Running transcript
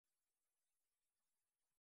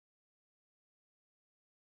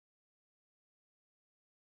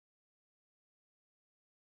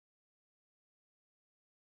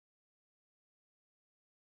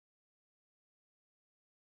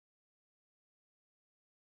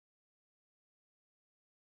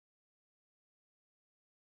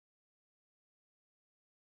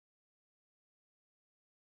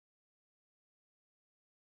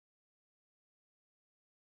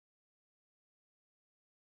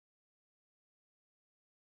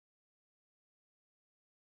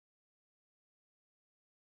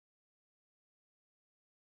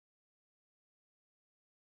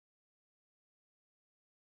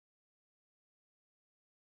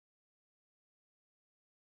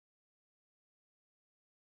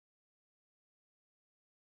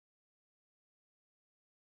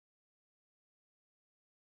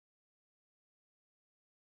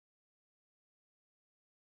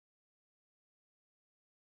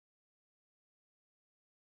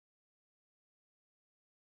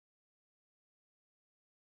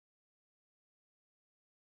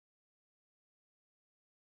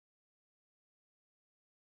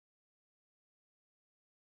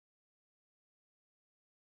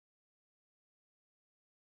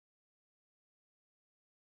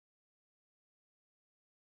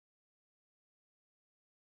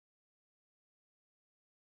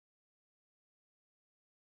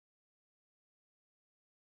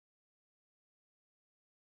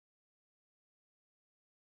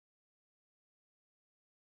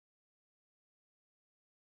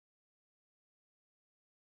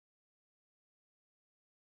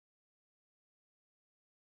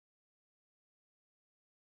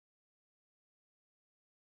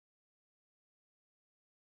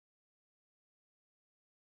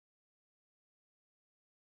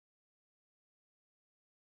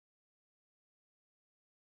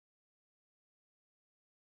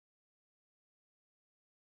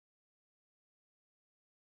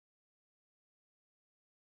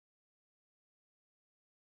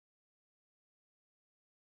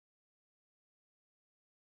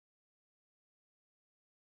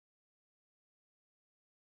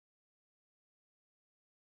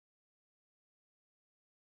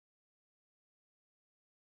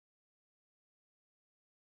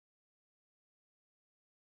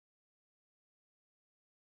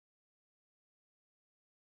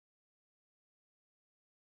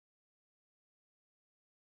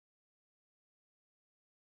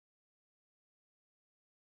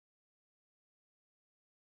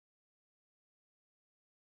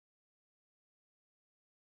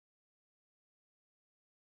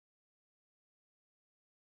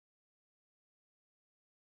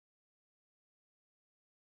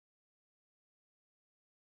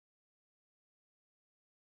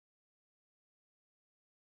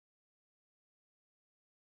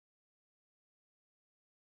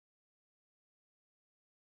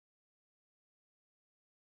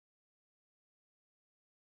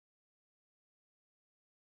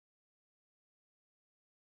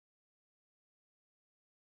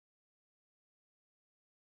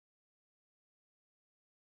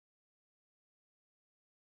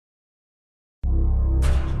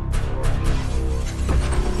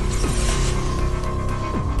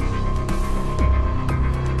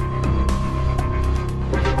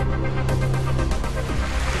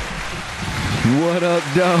What up,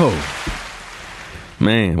 though?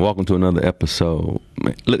 Man, welcome to another episode.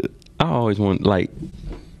 Man, look, I always want, like,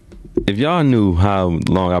 if y'all knew how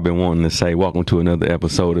long I've been wanting to say welcome to another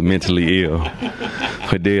episode of Mentally Ill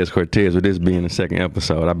for Dez Cortez, with this being the second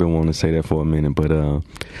episode, I've been wanting to say that for a minute, but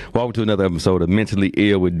welcome to another episode of Mentally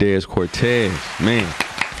Ill with Dez Cortez. Man,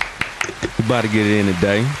 we about to get it in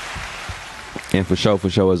today. And for sure,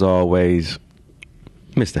 as always,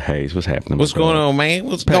 Mr. Hayes, what's happening? What's going on, man?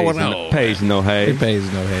 What's going on? Pays no Hayes.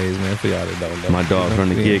 Pays no Hayes, man. For y'all that don't know. My dog from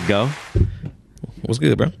the get-go. What's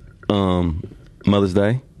good, bro? Mother's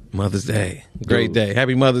Day. Mother's Day. Great day.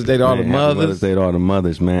 Happy Mother's Day to all the Happy mothers. Mother's Day to all the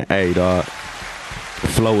mothers, man. Hey, dog.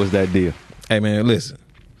 Flo is that deal. Hey, man, listen.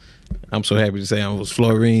 I'm so happy to say I was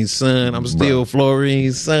Florine's son. I'm still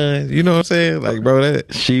Florine's son. You know what I'm saying? Like, bro,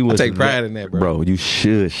 that She was. I take pride in that, bro. Bro, you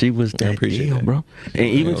should. She was that appreciate deal, that. bro. And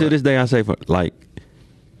even to this day, I say,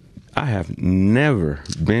 I have never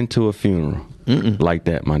been to a funeral like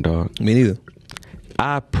that, my dog. Me neither.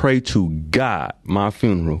 I pray to God my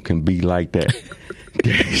funeral can be like that.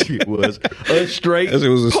 That shit was a straight It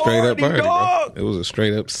was a straight up party, dog. bro. It was a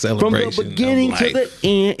straight up From celebration. the beginning of to life. the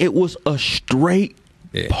end, it was a straight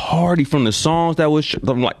party. From the songs that was,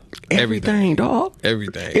 I'm like, everything, dog.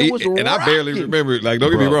 Everything. It was and I barely rocking. remember it. Like,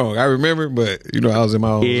 don't get me Bro. wrong. I remember, but, you know, I was in my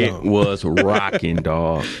own It zone. was rocking,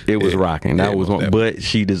 dog. It was rocking. That Yeah, was one, definitely. but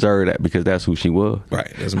she deserved that because that's who she was.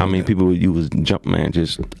 Right. That's How many most people you was jumping, man?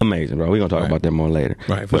 Just amazing, bro. We're gonna talk about that more later.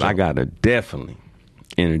 Right, for But I sure. gotta definitely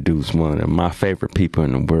introduce one of my favorite people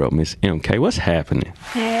in the world, Miss MK. What's happening?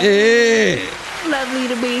 Yeah. Lovely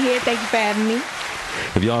to be here. Thank you for having me.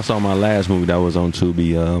 If y'all saw my last movie that was on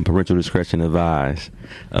Tubi, Parental Discretion Advised,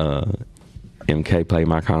 MK played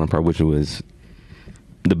my counterpart, which was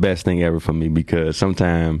the best thing ever for me because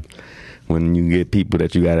sometimes when you get people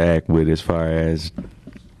that you got to act with as far as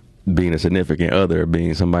being a significant other,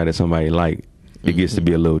 being somebody that somebody like, it gets to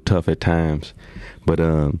be a little tough at times. But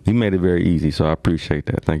he made it very easy, so I appreciate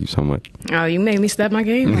that. Thank you so much. Oh, you made me step my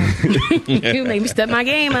game up. You made me step my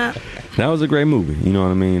game up. That was a great movie, you know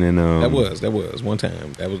what I mean? And That was one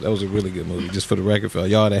time. That was a really good movie. Just for the record, for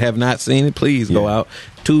y'all that have not seen it, please go out.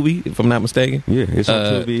 Tubi, if I'm not mistaken. Yeah, it's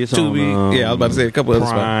on Tubi. It's Tubi. on Yeah, I was about to say a couple other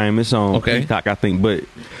spots. Prime. It's on Peacock, I think. But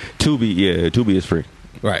Tubi is free.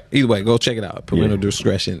 Right. Either way, go check it out. Parental Yeah.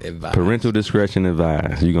 Discretion Advised. Parental Discretion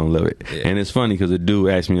Advised. You're going to love it. Yeah. And it's funny because a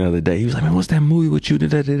dude asked me the other day, he was like, man, what's that movie with you?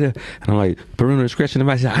 And I'm like, Parental Discretion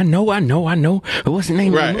Advised. He said, I know. But what's the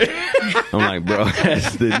name Right. of the movie? I'm like, bro,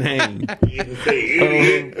 that's the name.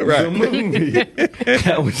 Right. The movie.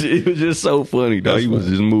 It was just so funny, dog. That's He was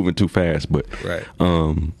funny. just moving too fast. But Right.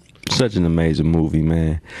 such an amazing movie,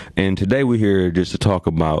 man. And today we're here just to talk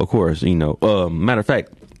about, of course, you know, matter of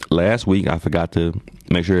fact, last week I forgot to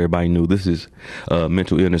make sure everybody knew this is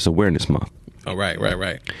Mental Illness Awareness Month. Oh,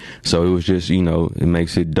 right. So it was just, you know, it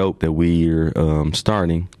makes it dope that we're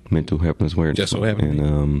starting Mental Health Awareness Just so Month. happened.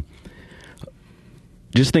 And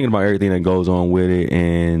just thinking about everything that goes on with it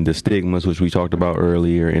and the stigmas, which we talked about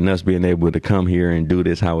earlier, and us being able to come here and do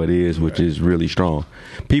this how it is, which is really strong.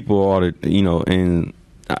 People ought to, you know, and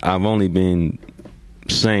I've only been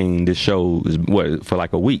saying this show is for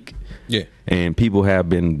like a week. Yeah. And people have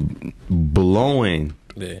been blowing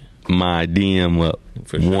Yeah. my DM up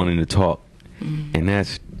For sure. wanting to talk. And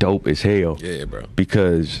that's dope as hell. Yeah, bro.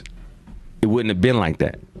 Because it wouldn't have been like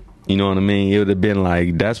that. You know what I mean? It would have been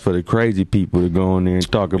like, that's for the crazy people to go in there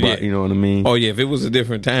and talk about, Yeah. you know what I mean? Oh, yeah. If it was a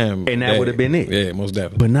different time. And that would have been it. Yeah, most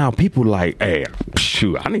definitely. But now people like, hey,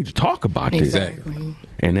 shoot, I need to talk about this. Exactly.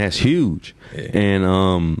 And that's huge. Yeah.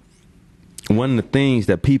 And one of the things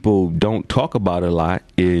that people don't talk about a lot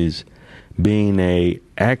is being a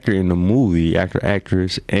actor in the movie,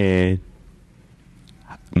 actress, and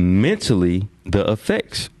mentally the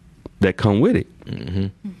effects that come with it.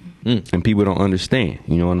 And people don't understand,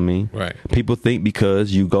 you know what I mean? Right. People think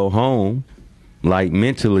because you go home, like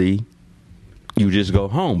mentally, you just go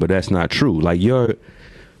home, but that's not true. Like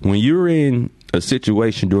when you're in a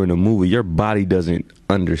situation during a movie, your body doesn't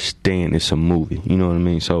understand it's a movie. You know what I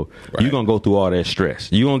mean? So Right. you're going to go through all that stress.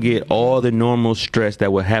 You're going to get all the normal stress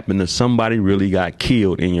that would happen to somebody really got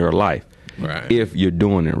killed in your life. Right. If you're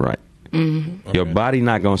doing it right. Your body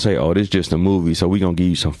not going to say, oh, this is just a movie, so we're going to give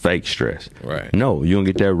you some fake stress. Right. No, you're going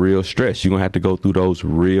to get that real stress. You're going to have to go through those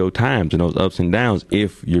real times and those ups and downs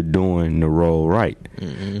if you're doing the role right.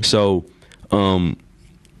 So,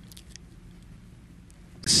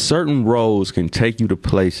 certain roles can take you to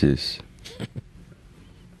places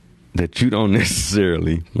that you don't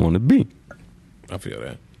necessarily want to be. I feel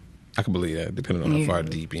that. I can believe that, depending on how far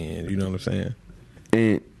deep in. You know what I'm saying?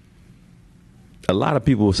 And a lot of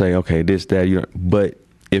people will say, okay, this, that, you know, but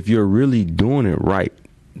if you're really doing it right,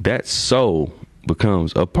 that soul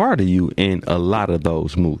becomes a part of you in a lot of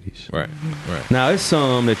those movies. Right. Now, it's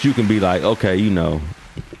some that you can be like, okay,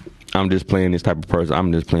 I'm just playing this type of person.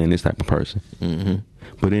 I'm just playing this type of person. Mm-hmm.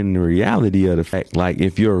 But in the reality of the fact, like,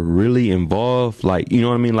 if you're really involved, like, you know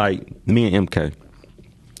what I mean? Like, me and MK,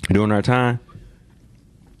 during our time,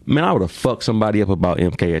 man, I would have fucked somebody up about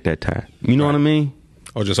MK at that time. You know what I mean?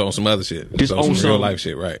 Or just on some other shit. Just on some real life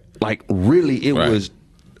shit, right. Like, really, it was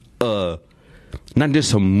not just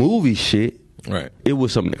some movie shit. Right. It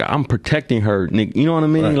was something, I'm protecting her, nigga. You know what I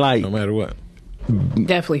mean? Right. Like, no matter what.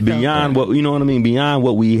 Definitely beyond what, you know what I mean? Beyond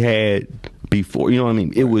what we had before. You know what I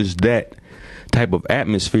mean? It was that type of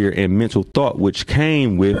atmosphere and mental thought which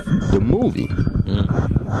came with the movie.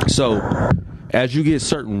 So as you get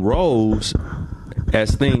certain roles,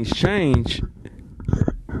 as things change,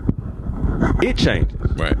 it changes.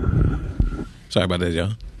 Right. Sorry about that,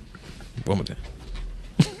 y'all. One more time.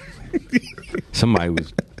 Somebody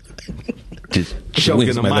was just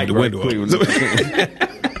choking the mic right quick.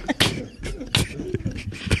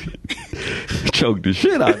 Choke the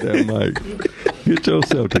shit out that mic. Get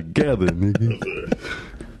yourself together, nigga.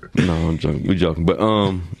 No, I'm joking. We're joking. But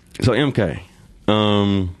so MK,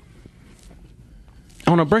 I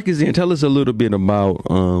want to break this in. Tell us a little bit about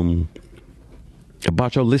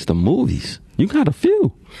your list of movies. You got a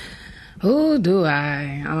few. Who do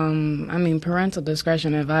I? I mean, Parental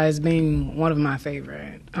Discretion Advised being one of my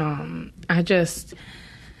favorite. I just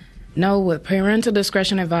know with Parental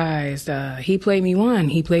Discretion Advised, He Played Me 1,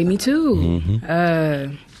 He Played Me 2,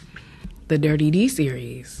 Mm-hmm. the Dirty D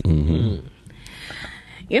series. Mm-hmm.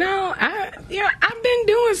 I've been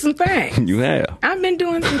doing some things. You have. I've been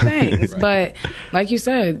doing some things, but like you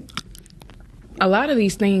said, a lot of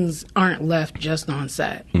these things aren't left just on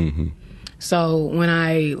set. Mm-hmm. So when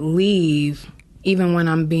I leave, even when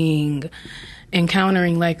I'm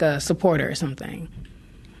encountering like a supporter or something,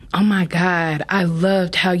 oh my God, I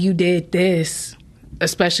loved how you did this,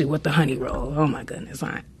 especially with the honey roll. Oh my goodness,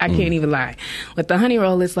 I can't even lie. With the honey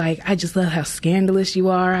roll, it's like, I just love how scandalous you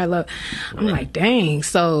are. I'm like, dang.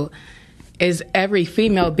 So is every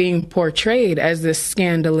female being portrayed as this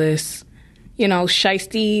scandalous,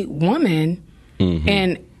 shiesty woman? Mm-hmm.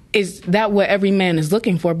 And is that what every man is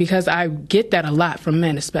looking for? Because I get that a lot from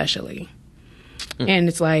men, especially. And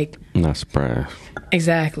it's like, not surprised.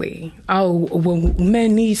 Exactly. Oh, well,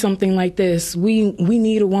 men need something like this. We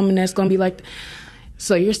need a woman that's going to be like.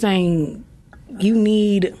 So you're saying you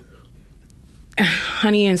need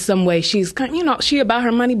Honey in some way. She's she about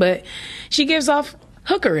her money, but she gives off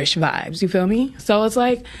hookerish vibes. You feel me? So it's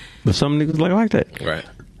like. But some niggas like that. Right.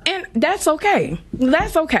 And that's okay.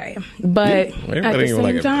 That's okay. But at the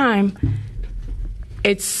same time,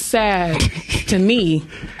 it's sad to me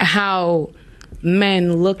how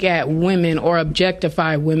men look at women or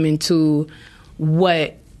objectify women to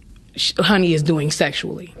what Honey is doing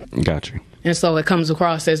sexually. Got you. And so it comes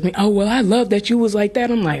across as me, oh, well, I love that you was like that.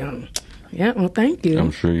 I'm like, yeah, well, thank you. I'm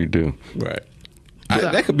sure you do. Right.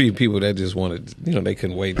 That could be people that just wanted, they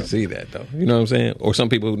couldn't wait to see that, though. You know what I'm saying? Or some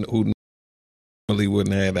people who normally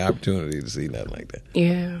wouldn't have the opportunity to see nothing like that.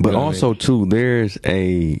 Yeah. But also, too, there's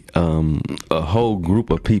a whole group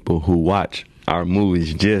of people who watch our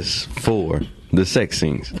movies just for the sex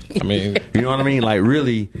scenes. I mean, you know what I mean? Like,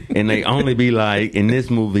 really, and they only be like, in this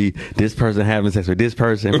movie, this person having sex with this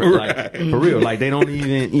person. Like, for real. Like, they don't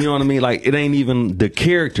even, you know what I mean? Like, it ain't even the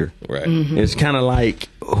character. Right. Mm-hmm. It's kind of like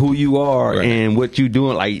who you are right. and what you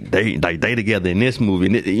doing. Like, they together in this movie.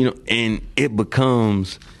 And and it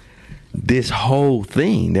becomes this whole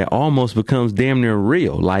thing that almost becomes damn near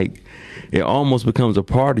real. Like, it almost becomes a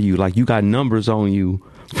part of you. Like, you got numbers on you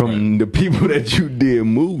from the people that you did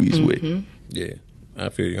movies with. Yeah, I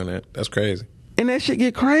feel you on that. That's crazy. And that shit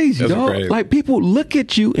get crazy, That's dog. crazy. Like, people look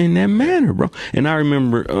at you in that manner, bro. And I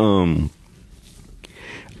remember,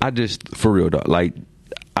 for real, dog, like,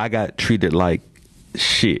 I got treated like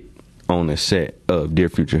shit on the set of Dear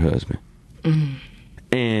Future Husband. Mm-hmm.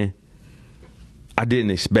 And I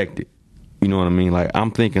didn't expect it. You know what I mean? Like,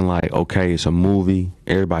 I'm thinking like, okay, it's a movie.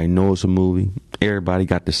 Everybody knows it's a movie. Everybody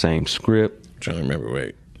got the same script. I'm trying to remember,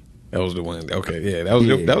 wait. That was the one. Okay, yeah, that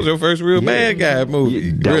was your first real bad guy movie.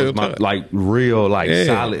 Yeah, that real was my real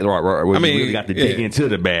solid. Right, where you really got to dig into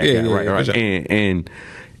the bad guy. Right. Sure. And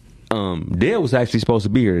Dale was actually supposed to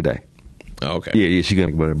be here today. Oh, okay. Yeah, she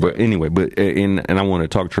gonna. But anyway, and I want to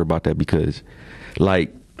talk to her about that because,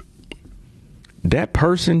 like, that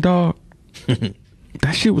person, dog,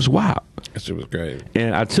 that shit was wild. That shit was crazy.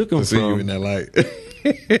 And I took him to see you in that light.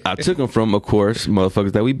 I took him from, of course,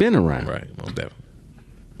 motherfuckers that we've been around. Right, most definitely.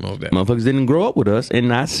 Motherfuckers didn't grow up with us and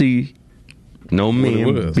not see no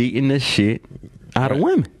men beating the shit out of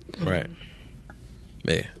women. Right.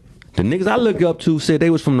 Yeah. The niggas I look up to said they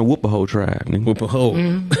was from the Whoopaho tribe. Nigga. Whoop a hole.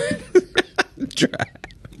 Try.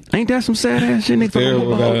 Ain't that some sad ass shit? Nigga from the Terrible,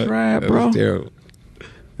 Whoopaho dog. tribe, bro. That's terrible.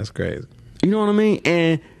 That's crazy. You know what I mean?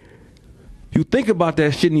 And you think about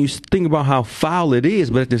that shit and you think about how foul it is,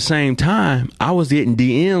 but at the same time, I was getting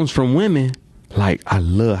DMs from women like, I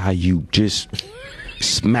love how you just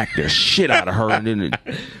smacked the shit out of her. And then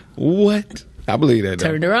What? I believe that. though.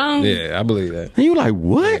 Turned her on. Yeah, I believe that. and you like,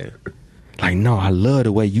 what? Yeah. Like, no, I love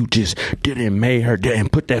the way you just did it and made her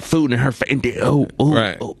and put that food in her face. And then,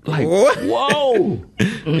 Right. like, What? whoa.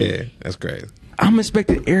 Yeah, that's crazy. I'm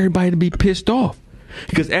expecting everybody to be pissed off.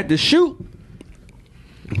 Because at the shoot,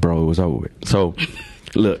 bro, it was over with. So,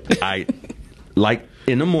 look, I, like,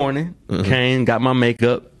 in the morning, came, got my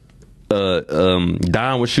makeup.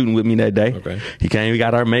 Don was shooting with me that day. Okay. He came, we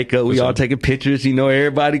got our makeup. We all taking pictures. You know,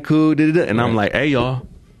 everybody cool. And I'm like, hey, y'all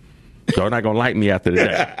not going to like me after the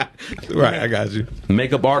day. Right, I got you.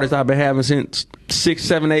 Makeup artists I've been having since 6,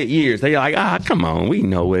 7, 8 years. They like, come on, we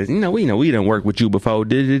know it. We know we done worked with you before.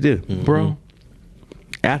 Bro.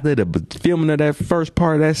 After the filming of that first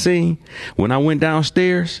part of that scene, when I went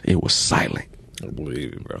downstairs, it was silent. I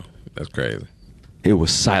believe it, bro. That's crazy. It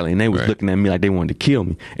was silent. And they was Right. looking at me like they wanted to kill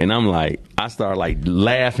me. And I'm like, I started like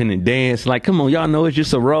laughing and dancing. Like, come on, y'all know it's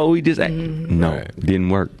just a role. We just act. No, Right. didn't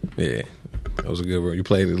work. Yeah. That was a good one. You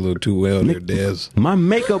played it a little too well there, Dez. My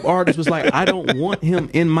makeup artist was like, I don't want him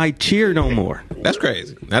in my chair no more. That's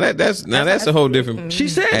crazy. Now that's a whole different. She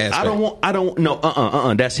said,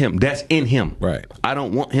 no, that's him. That's in him. Right. I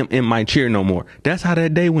don't want him in my chair no more. That's how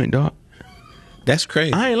that day went, dog. That's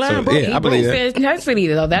crazy. I ain't lying, bro. Yeah, I believe that. It's intensity,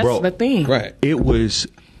 though. That's Bro. the thing. Right. It was,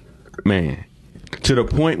 man, to the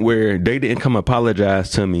point where they didn't come apologize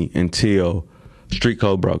to me until Street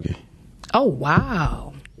Code broke it. Oh,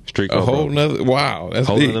 wow. Street A Code whole broke it. nother. Wow. That's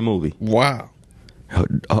Whole deep. nother movie. Wow.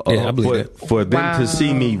 Yeah, I believe that. For them Wow. to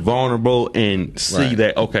see me vulnerable and see Right.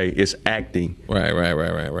 that, okay, it's acting,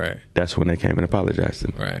 Right. that's when they came and apologized to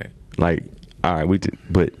me. Right. Like, all right, we did.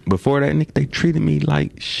 But before that, Nick, they treated me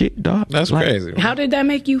like shit, dog. That's Like, crazy. How did that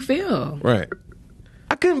make you feel? Right.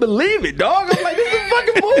 I couldn't believe it, dog. I'm like, this is a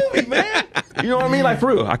fucking movie, man. You know what I mean? Like, for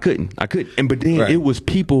real, I couldn't. And but then Right. it was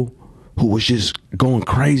people who was just going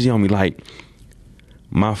crazy on me. Like,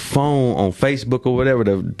 my phone on Facebook or whatever,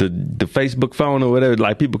 the Facebook phone or whatever,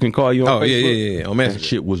 like people can call you on Oh, Facebook. yeah. On That Messenger.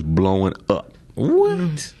 shit was blowing up.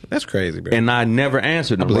 What? That's crazy, bro. And I never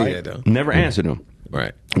answered them, believe right? that, though. Never answered them.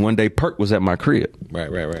 Right. One day, Perk was at my crib.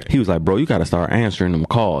 Right. He was like, bro, you got to start answering them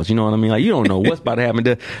calls. You know what I mean? Like, you don't know what's about to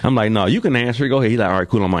happen. I'm like, no, you can answer it. Go ahead. He's like, all right,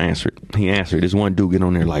 cool, I'm going to answer it. He answered. This one dude get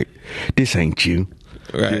on there like, this ain't you.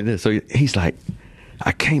 Right. So he's like,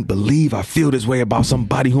 I can't believe I feel this way about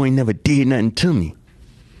somebody who ain't never did nothing to me.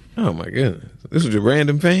 Oh my goodness. This was a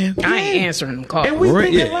random fan. I ain't answering them calls. And we Right,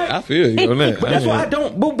 thinking yeah, like, I feel you on that. but that's why I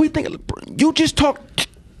don't. But we think you just talk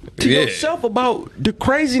to Yeah. yourself about the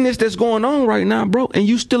craziness that's going on right now, bro, and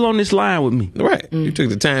you still on this line with me. Right. You took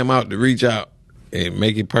the time out to reach out and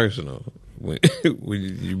make it personal. When you For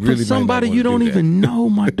really might somebody not you wanna don't do that. even know,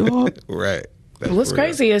 my dog. Right. That's What's for real.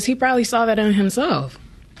 crazy is he probably saw that in himself.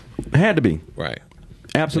 Had to be. Right.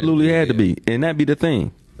 Absolutely had to be. And that be the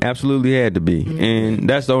thing. Absolutely had to be. And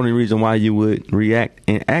that's the only reason why you would react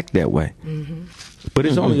and act that way. But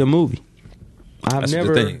it's only a movie. I've That's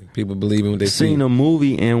never the thing. People believe in what they seen see. a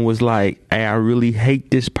movie and was like, hey, I really hate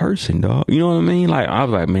this person, dog. You know what I mean? Like, I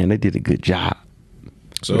was like, man, they did a good job.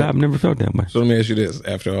 So, But I've never felt that way. so let me ask you this.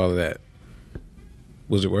 After all of that,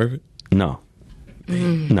 was it worth it? No.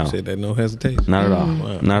 No. You said that no hesitation. Not at all.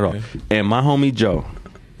 Wow, Not at all. okay. And my homie Joe,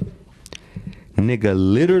 nigga,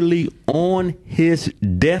 literally on his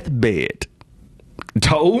deathbed,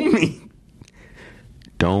 told me,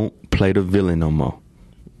 don't play the villain no more.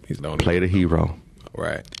 He's the only Play the hero.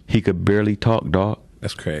 Right. He could barely talk, dog.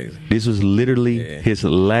 That's crazy. This was literally Yeah. his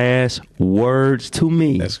last words to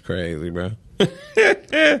me. That's crazy, bro.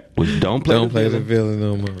 Was don't play, Don't the play the villain, villain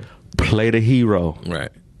no more. play the hero. Right.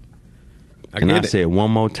 And get I it. said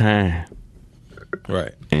one more time,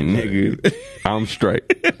 Right. and nigga, I'm straight.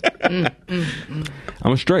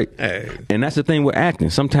 I'm straight. Hey. And that's the thing with acting.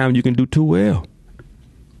 Sometimes you can do too well,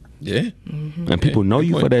 Yeah. and people know good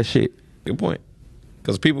you for point. that shit. Good point.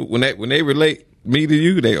 Because people, when they relate me to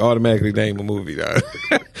you, they automatically name a movie, dog.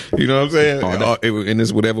 You know what I'm saying? And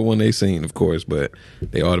it's whatever one they seen, of course, but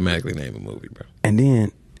they automatically name a movie, bro.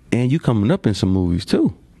 And you coming up in some movies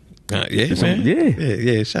too. Yeah, Some- man. yeah.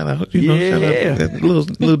 Yeah. Shout out, shout out that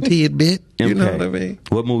little tidbit. You know Okay. what I mean?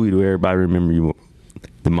 What movie do everybody remember you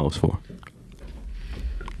the most for?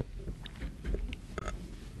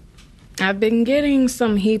 I've been getting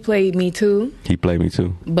some He Played Me Too, He played me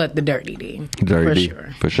too. but the Dirty D. Dirty for D,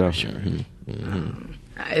 sure. for sure.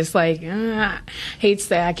 It's like, I hate to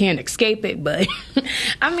say I can't escape it, but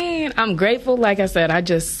I mean, I'm grateful. Like I said, I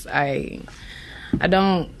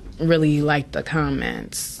don't really like the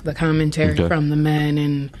commentary from the men,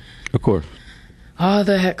 and of course, all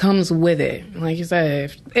that comes with it. Like you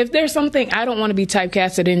said, if there's something, I don't want to be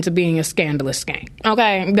typecasted into being a scandalous skank.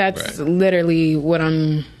 Okay, that's literally what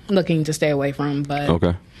I'm looking to stay away from. But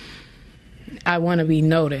okay, I want to be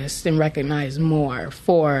noticed and recognized more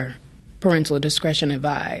for parental discretion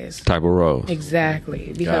advised type of role.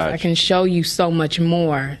 Exactly, because I can show you so much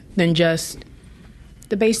more than just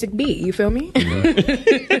the basic beat. You feel me?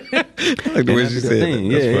 Mm-hmm. Like the way she said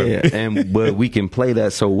that. Yeah. But we can play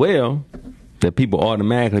that so well that people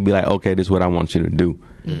automatically be like, okay, this is what I want you to do.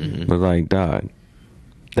 Mm-hmm. But like, dog,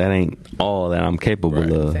 that ain't all that I'm capable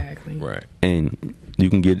of. Exactly. Right. And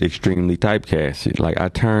you can get extremely typecasted. Like, I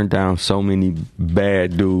turned down so many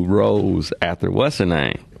bad dude roles after what's her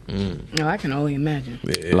name. No, I can only imagine.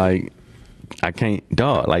 Yeah. Like, I can't,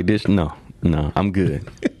 dog, like this, no, I'm good.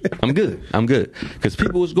 I'm good. Because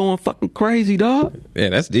people was going fucking crazy, dog. Yeah,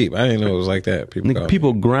 that's deep. I didn't know it was like that.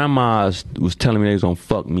 People grandmas was telling me they was gonna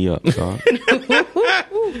fuck me up, dog.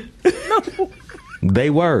 They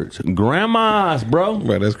words. Grandmas, bro.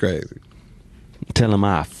 Bro, that's crazy. Tell him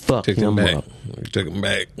I fucked him up. You took him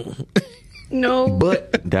back. No.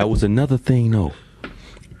 But that was another thing, though.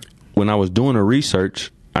 When I was doing the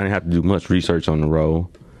research, I didn't have to do much research on the role.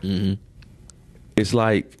 Mm-hmm. It's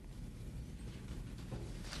like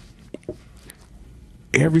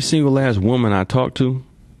every single last woman I talked to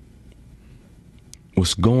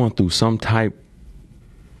was going through some type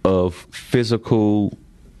of physical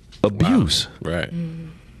abuse. Wow. Right.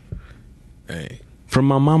 Hey. From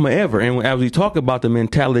my mama ever. And as we talk about the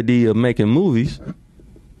mentality of making movies,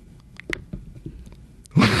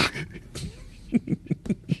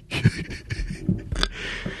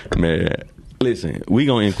 man, listen, we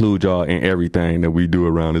gonna include y'all in everything that we do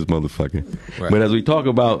around this motherfucker. Right. But as we talk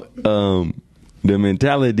about the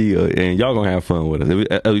mentality and y'all gonna have fun with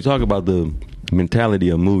us, as we talk about the mentality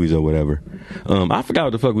of movies or whatever, I forgot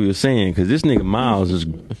what the fuck we were saying, because this nigga Miles is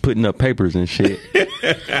putting up papers and shit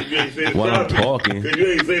while I'm talking. Because you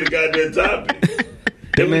ain't say the goddamn topic.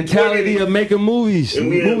 The mentality of making movies,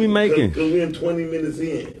 movie making. Because we're in 20 minutes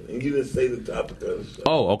in, and you didn't say the topic of the show.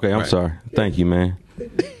 Oh, okay, I'm sorry. Thank you, man.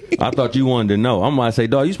 I thought you wanted to know. I'm about to say,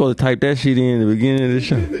 dog, you supposed to type that shit in the beginning of the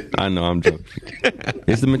show. I know, I'm joking.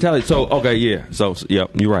 It's the mentality. So, okay, yeah. So, yep,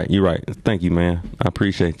 you're right. Thank you, man. I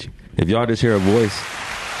appreciate you. If y'all just hear a voice,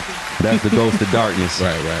 that's the ghost of darkness.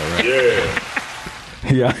 Right. Yeah.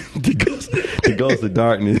 Yeah, the ghost of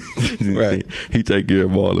darkness. Right. He take care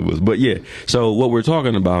of all of us. But yeah, so what we're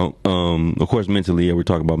talking about, of course, mentally, we're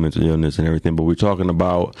talking about mental illness and everything, but we're talking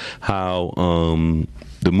about how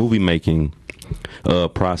the movie making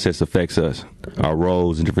process affects us, our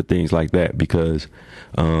roles and different things like that. Because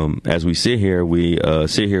as we sit here,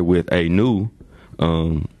 sit here with a new,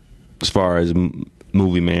 as far as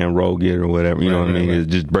movie man, role getter or whatever, you know what I mean? Right. It's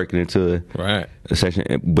just breaking into a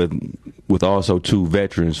section, but with also two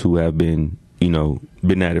veterans who have been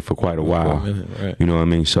at it for quite a while. Right. You know what I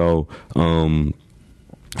mean? So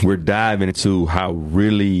we're diving into how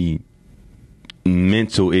really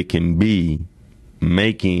mental it can be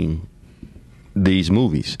making these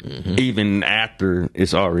movies, even after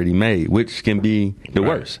it's already made, which can be the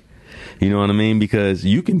worst. You know what I mean? Because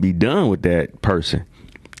you can be done with that person,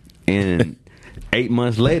 and 8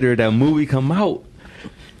 months later, that movie come out,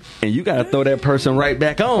 and you got to throw that person right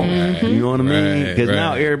back on. You know what I mean? Because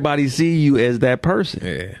now everybody see you as that person.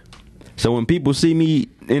 Yeah. So when people see me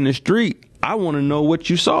in the street, I want to know what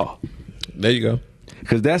you saw. There you go.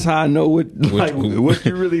 Because that's how I know what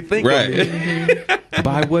you really think of me.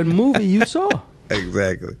 By what movie you saw.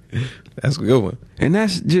 Exactly. That's a good one. And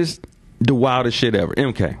that's just the wildest shit ever.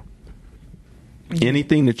 MK,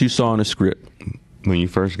 anything that you saw in the script when you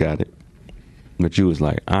first got it, but you was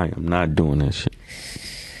like, I am not doing that shit.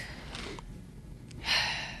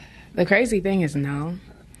 The crazy thing is, no.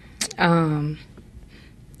 I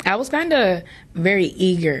was kind of very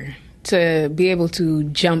eager to be able to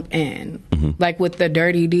jump in. Like with the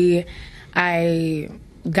Dirty D, I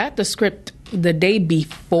got the script the day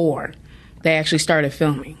before they actually started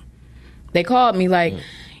filming. They called me like,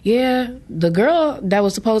 yeah, the girl that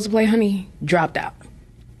was supposed to play Honey dropped out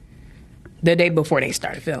the day before they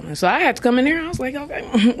started filming. So I had to come in there. I was like, okay,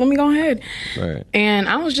 let me go ahead. Right. And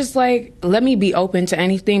I was just like, let me be open to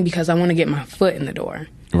anything because I want to get my foot in the door.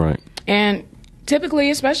 Right. And typically,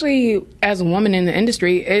 especially as a woman in the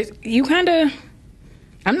industry, you kind of,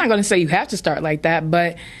 I'm not going to say you have to start like that,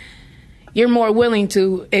 but you're more willing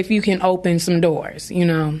to if you can open some doors, you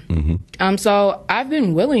know. So I've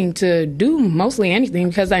been willing to do mostly anything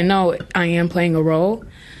because I know I am playing a role.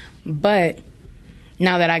 But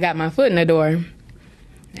now that I got my foot in the door,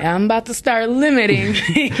 I'm about to start limiting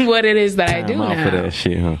what it is that I do Time out now. for that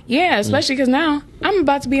shit, huh? Yeah, especially because now I'm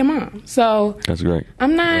about to be a mom. So That's great.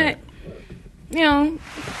 I'm not, you know,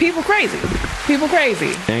 people crazy. People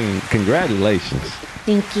crazy. And congratulations.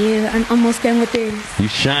 Thank you. I'm almost done with this. You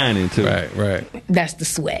shining too. Right. That's the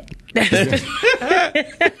sweat.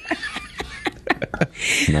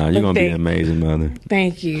 Nah, you're gonna be an Thank- amazing mother.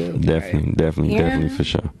 Thank you. Definitely Yeah. for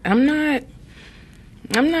sure. I'm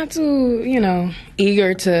not too, you know,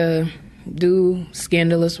 eager to do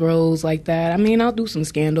scandalous roles like that. I mean, I'll do some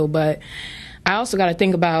scandal, but I also got to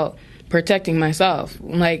think about protecting myself.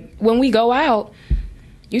 Like when we go out,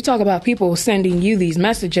 you talk about people sending you these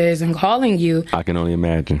messages and calling you. I can only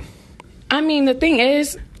imagine. I mean, the thing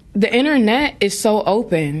is, the internet is so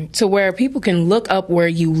open to where people can look up where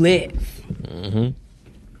you live.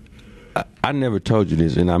 I never told you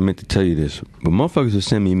this, and I meant to tell you this, but motherfuckers will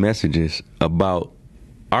send me messages about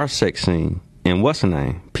our sex scene and what's her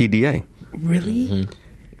name, PDA. Really?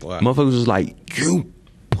 Wow. Motherfuckers was like, "You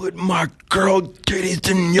put my girl titties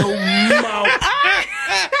in your mouth."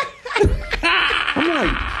 I'm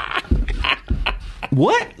like,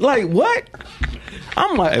 what? Like what?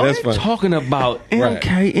 I'm like, Hey, oh, that's they're funny. talking about MK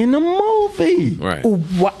Right. in the movie. Right.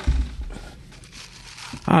 What?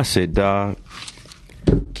 I said, dog,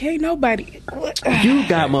 Can't nobody. you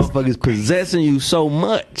got motherfuckers possessing you so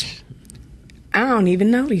much. I don't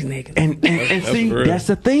even know these niggas. And That's see, real. that's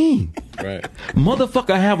the thing. Right.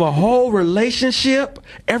 Motherfucker have a whole relationship,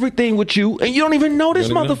 everything with you, and you don't even know this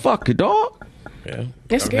You don't even know. motherfucker, dog. Yeah.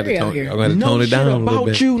 It's scary out here. I'm gonna No tone it shit down a little about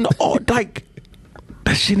bit. you. No, oh, like,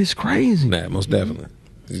 that shit is crazy. Nah, most definitely.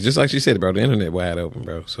 Just like she said, bro, the internet wide open,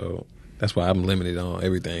 bro. So that's why I'm limited on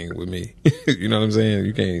everything with me. You know what I'm saying?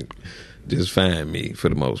 You can't just find me for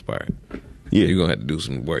the most part. Yeah. You're gonna have to do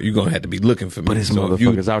some work. You're gonna have to be looking for me. But it's if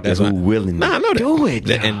motherfuckers out there that's who why- willing to Nah, I know that. do it,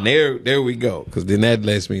 That- and there we go. Because then that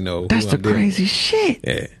lets me know. That's who the I'm dealing crazy shit.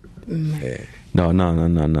 with. Yeah. No.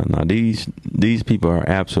 These people are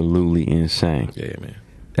absolutely insane. Yeah, man.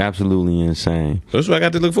 Absolutely insane. So that's what I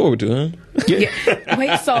got to look forward to, huh? Yeah.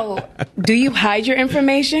 Wait, so do you hide your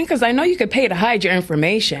information? Because I know you could pay to hide your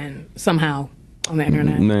information somehow on the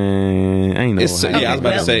internet. Man, ain't no. It's, yeah, I was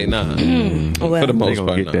about to say, nah. Well, For the they most gonna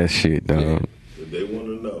part, get nah. that shit, dog. They want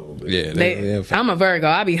to know. Yeah, I'm a Virgo.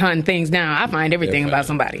 I be hunting things down. I find everything Yeah, about fine.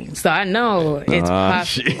 somebody. So I know it's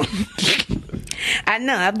possible. I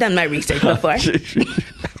know. I've done my research before.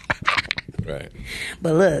 Right.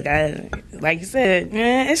 But look, like you said,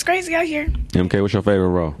 it's crazy out here. MK, what's your favorite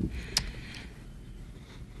role?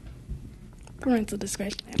 Parental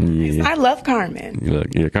discretion. Yeah. I love Carmen. Look,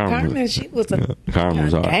 yeah, Carmen, she was a Carmen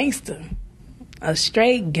was hard. gangster, a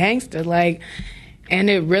straight gangster. Like, and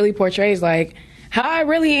it really portrays like how I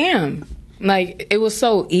really am. Like, it was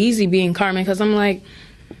so easy being Carmen because I'm like,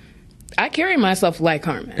 I carry myself like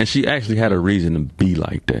Carmen. And she actually had a reason to be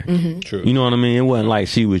like that. True. You know what I mean? It wasn't like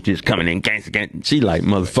she was just coming in gangster. She like,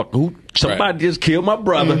 motherfucker, who somebody Right. just killed my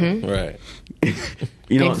brother. Right.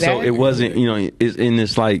 You know, so Exactly. it wasn't, you know, it's in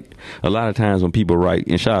this like a lot of times when people write,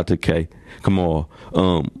 and shout out to Kay, come on.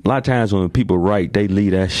 A lot of times when people write, they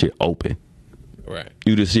leave that shit open. Right.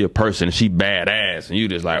 You just see a person, she badass, and you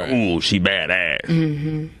just like, Right. ooh, she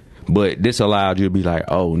badass. But this allowed you to be like,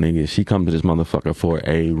 oh, nigga, she come to this motherfucker for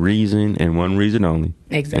a reason and one reason only.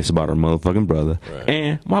 Exactly. It's about her motherfucking brother. Right.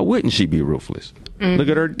 And why wouldn't she be ruthless? Look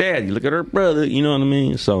at her daddy. Look at her brother. You know what I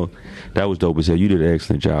mean? So that was dope as hell. You did an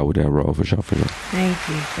excellent job with that role, for sure, for sure. Thank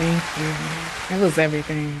you. It was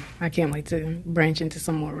everything. I can't wait to branch into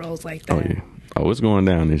some more roles like that. Oh, yeah. Oh, it's going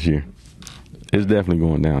down this year. It's definitely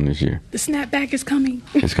going down this year. The snapback is coming.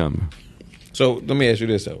 It's coming. So let me ask you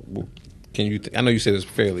this though: Can you? I know you said it's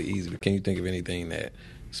fairly easy, but can you think of anything that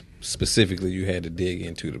specifically you had to dig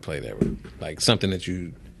into to play that role? Like something that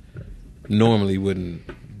you normally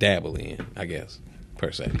wouldn't dabble in, I guess,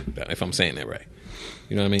 per se. If I'm saying that right,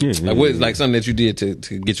 you know what I mean? Yeah, like yeah, what, yeah. like something that you did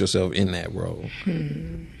to get yourself in that role.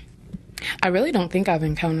 I really don't think I've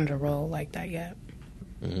encountered a role like that yet.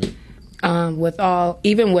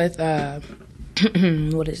 Even with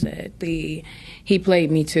what is it? He Played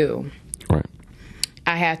Me Too. Right.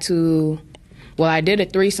 I had to. Well, I did a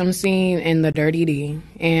threesome scene in the Dirty D,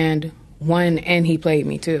 and He Played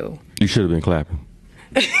Me Too. You should have been clapping.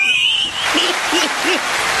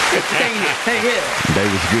 Thank you. They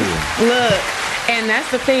was good. Look, and that's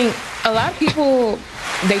the thing. A lot of people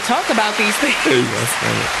they talk about these things.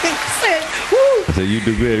 Said, woo. I said, you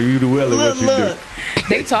do good. You do well at what you Look,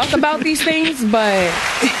 they talk about these things, but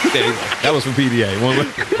There you go. That was for PDA.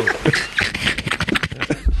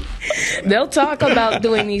 they'll talk about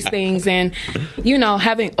doing these things and,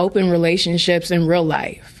 having open relationships in real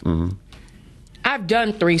life. Mm-hmm. I've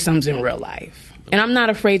done threesomes in real life, and I'm not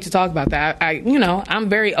afraid to talk about that. I'm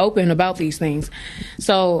very open about these things.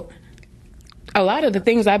 So a lot of the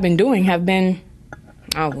things I've been doing have been,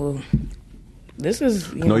 this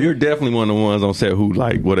is, No, you're definitely one of the ones on set who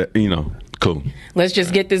like what cool. let's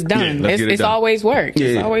just get this done. Yeah, let's get it It's done. always work. Yeah.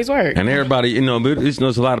 It's always work. And everybody, but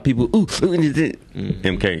there's a lot of people. MK,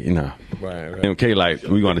 Right. MK, like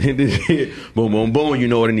we gonna hit this hit, boom, boom, boom. You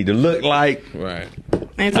know what it need to look like. Right.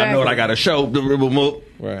 Exactly. I know what I got to show.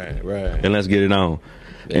 Right. And let's get it on.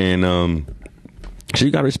 And so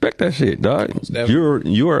you gotta respect that shit, dog.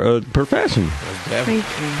 definitely. You're a professional. Definitely.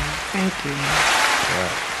 Thank you.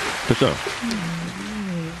 For sure.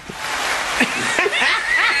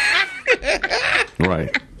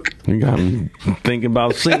 Right. You got me thinking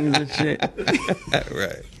about scenes and shit.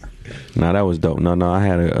 Right. No, that was dope. No, I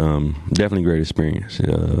had a definitely great experience.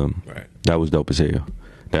 Right. That was dope as hell.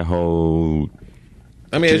 That whole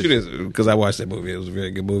Let me ask you this, because I watched that movie. It was a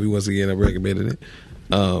very good movie. Once again, I recommended it.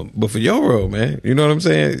 But for your role, man, you know what I'm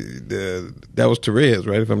saying? That was Therese,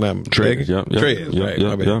 right? If I'm not mistaken. Yep, Therese, right?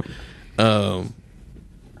 My bad.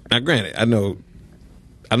 Now, granted, I know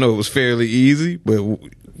it was fairly easy, but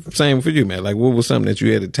same for you, man. Like, what was something that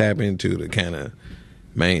you had to tap into to kind of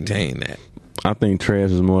maintain that? I think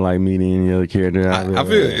Trash was more like me than any other character. I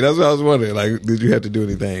feel it. That's what I was wondering. Like, did you have to do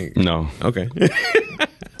anything? No, Okay.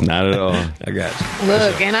 not at all. I got you.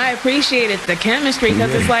 Look, and I appreciated the chemistry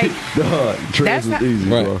because it's like Dog, Trash That's was how- easy,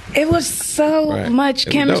 Right. bro. it was so Right. much It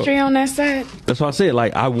was chemistry dope. on that set. That's why I said,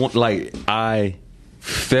 like, I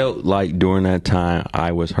felt like during that time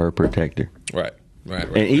I was her protector. Right.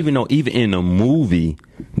 And even though even in the movie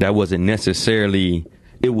that wasn't necessarily,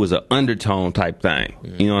 it was an undertone type thing.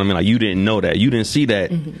 You know what I mean? Like, you didn't know that. You didn't see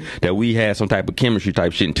that that we had some type of chemistry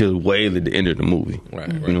type shit until way at the end of the movie.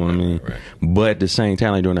 Right, You know what I mean? right. But at the same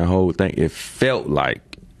time, like, during that whole thing, it felt like,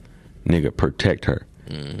 nigga, protect her.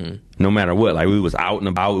 No matter what. Like, we was out and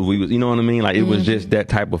about. We was, you know what I mean? Like, it was just that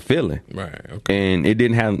type of feeling. Right. Okay. And it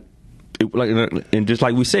didn't have, and just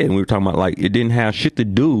like we said, we were talking about, like, it didn't have shit to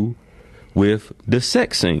do with the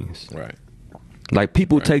sex scenes. Right. Like,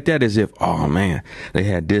 people take that as if, oh man, they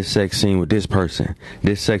had this sex scene with this person,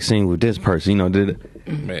 this sex scene with this person.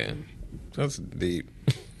 Man, that's deep.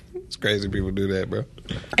 It's crazy people do that, bro.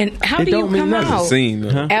 And how It do you don't mean come nothing. out Scene,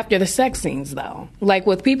 huh? after the sex scenes, though? Like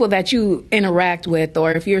with people that you interact with,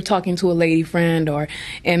 or if you're talking to a lady friend, or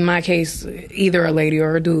in my case, either a lady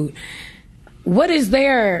or a dude, what is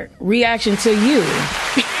their reaction to you?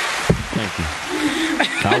 Thank you.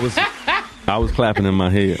 I was clapping in my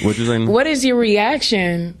head. What you saying? What is your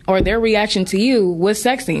reaction or their reaction to you with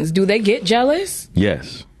sex scenes? Do they get jealous?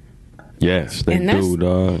 Yes, they And that's- do,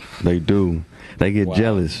 dog. They do. They get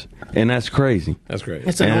jealous, and that's crazy. That's great.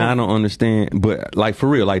 It's And I annoying. don't understand, but like, for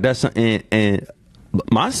real, like, that's and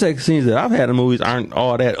my sex scenes that I've had in movies aren't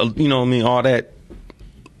all that, you know what I mean, all that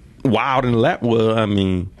wild and elaborate. Well, I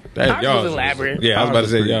mean, Ours was elaborate. Yeah, I was about to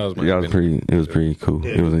say y'all it was pretty cool.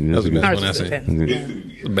 It was That was the best Ours one I was seen.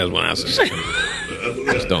 intense. The best one I seen.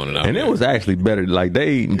 Just throwing it out. And there. it was actually better. Like,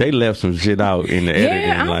 they left some shit out in the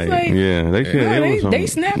editing. I was Like, like, yeah, they could. no, it was some, they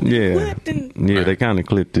snapped and yeah, flipped and- yeah, they kind of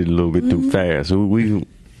clipped it a little bit too fast. So we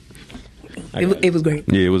It was great.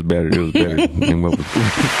 yeah, it was better. It was better than what was.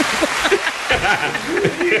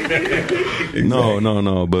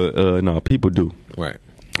 No, but no, people do. Right.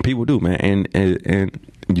 People do, man, and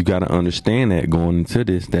you got to understand that going into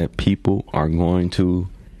this, that people are going to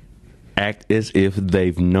act as if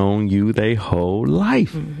they've known you their whole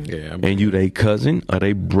life. Yeah. And you they cousin or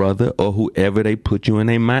they brother or whoever they put you in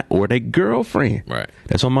their mind, or their girlfriend. Right.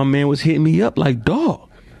 That's why my man was hitting me up like, dog,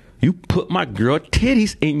 you put my girl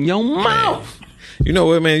titties in your mouth. You know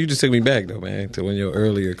what, man? You just took me back though, man, to one of your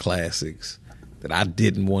earlier classics that I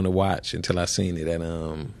didn't want to watch until I seen it at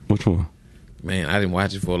Which one? Man, I didn't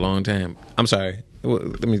watch it for a long time. I'm sorry. Well,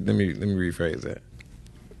 let me rephrase that.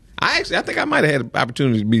 I think I might have had an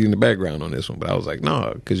opportunity to be in the background on this one, but I was like,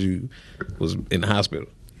 no, because you was in the hospital.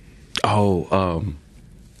 Oh,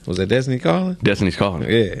 Was that Destiny Calling? Destiny's Calling.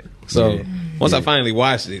 Yeah. So Yeah. once I finally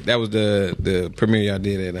watched it, that was the premiere y'all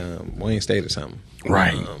did at Wayne State or something.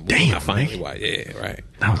 Right. Damn, I finally man. watched. Yeah, right.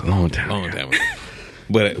 That was a long time. Long ago. time ago.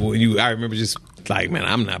 But when I remember just like, man,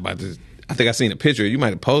 I'm not about to. I think I seen a picture. You might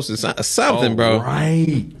have posted something, bro.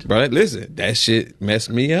 Right. Bro, listen, that shit messed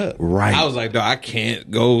me up. Right. I was like, dog, I can't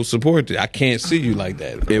go support it. I can't see you like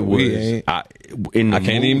that. Bro. It was. I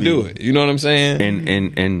can't even do it. You know what I'm saying?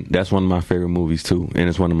 And that's one of my favorite movies too. And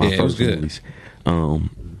it's one of my first movies.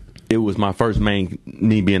 It was my first me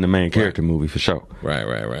being the main character movie for sure.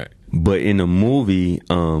 Right. But in the movie,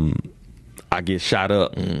 I get shot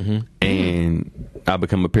up and I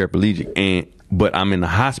become a paraplegic, but I'm in the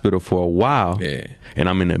hospital for a while, and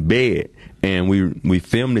I'm in a bed, and we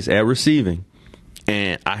filmed this at receiving,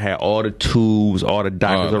 and I had all the tubes, all the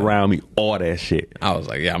doctors around me, all that shit. I was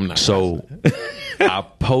like, yeah, I'm not. So I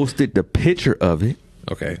posted the picture of it.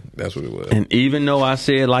 Okay, that's what it was. And even though I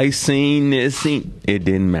said like scene, it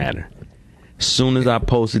didn't matter. Soon as I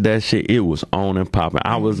posted that shit, it was on and popping.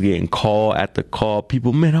 I was getting call after call.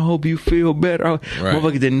 People, man, I hope you feel better.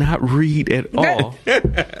 Motherfuckers did not read at all.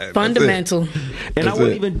 Fundamental. And I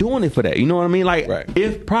wasn't even doing it for that. You know what I mean? Like,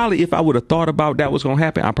 if I would have thought about that was going to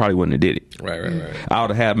happen, I probably wouldn't have did it. Right. I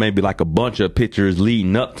would have had maybe like a bunch of pictures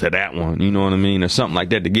leading up to that one. You know what I mean? Or something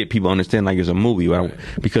like that to get people to understand like it's a movie.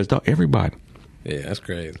 Because everybody. Yeah, that's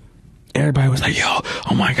crazy. Everybody was like, yo,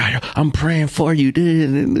 oh my God, yo, I'm praying for you.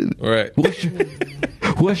 Right.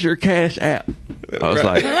 What's your Cash App? I was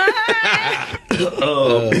like,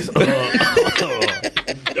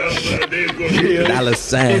 dollar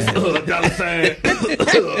sign.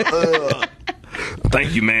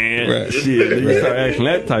 Thank you, man. Right. Shit, nigga, start asking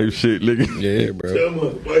that type of shit, nigga. Yeah, bro. Tell my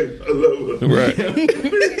wife I love her. Right.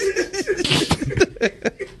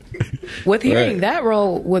 With hearing that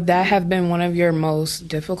role, would that have been one of your most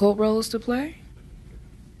difficult roles to play?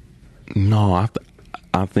 No,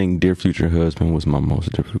 I think Dear Future Husband was my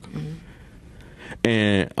most difficult.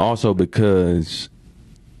 And also because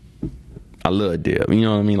I love Deb. You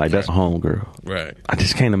know what I mean? Like, that's a homegirl. Right. I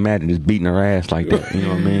just can't imagine just beating her ass like that. You know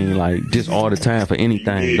what I mean? Like, just all the time for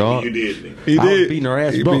anything, dog. You did. I was beating her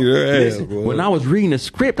ass, bro. Beat her ass, Listen, bro. when I was reading the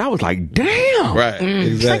script, I was like, damn. Right.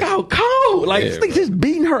 It's like how cold. Like, this nigga just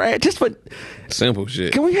beating her ass just for... Simple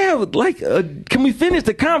shit. Can we have, like, can we finish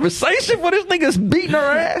the conversation for this nigga's beating her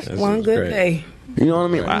ass? One good day. You know what I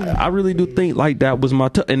mean? I really do think, like, that was my...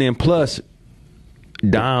 and then plus,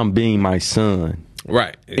 Dom being my son...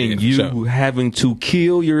 Right. And you having to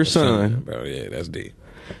kill your son, bro, yeah, that's deep.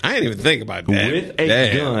 I didn't even think about that. With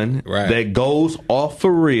a gun that goes off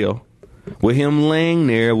for real, with him laying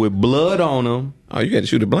there with blood on him. Oh, you had to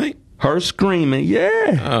shoot a blank? Her screaming,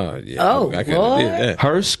 yeah. Oh, yeah. Oh, I couldn't have did that.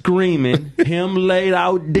 Her screaming, him laid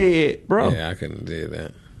out dead, bro. Yeah, I couldn't have did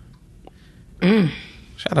that.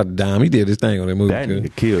 Shout out to Dom. He did his thing on that movie. That too.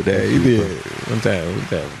 nigga killed that. Yeah, he did. One time.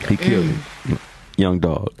 He killed him. Young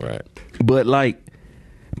dog. Right. But, like,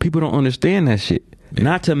 people don't understand that shit. Yeah.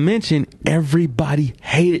 Not to mention, everybody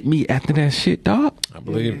hated me after that shit, dog. I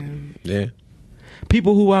believe it. Yeah.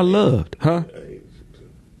 People who I loved, huh?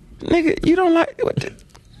 Nigga, you don't like...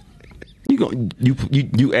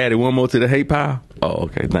 You added one more to the hate pile? Oh,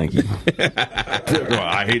 okay, thank you.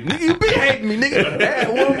 I hate nigga. You be hating me, nigga. Add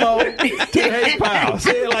one more to the hate pile.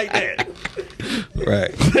 Say it like that.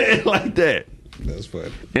 Right. Say it like that. That's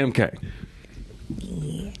funny. MK.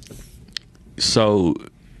 So,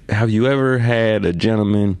 have you ever had a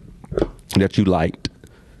gentleman that you liked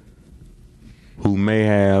who may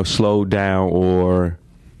have slowed down or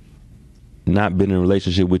not been in a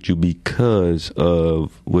relationship with you because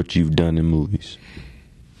of what you've done in movies?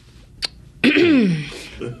 I'm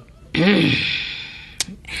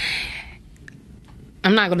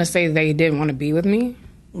not going to say they didn't want to be with me,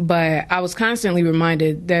 but I was constantly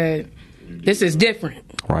reminded that this is different.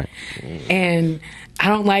 Right. And I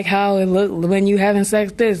don't like how it look when you having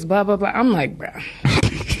sex, this, blah, blah, blah. I'm like, bro.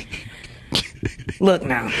 Look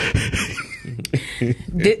now.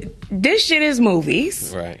 This shit is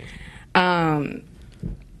movies. Right. And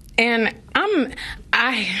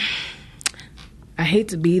I hate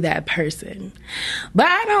to be that person, but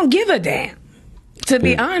I don't give a damn, to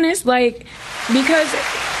be honest, like, because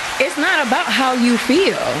it's not about how you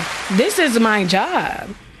feel. This is my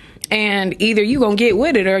job. And either you gonna get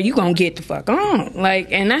with it or you gonna get the fuck on. Like,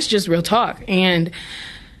 and that's just real talk. And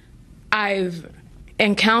I've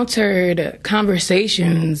encountered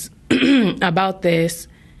conversations about this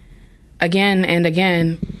again and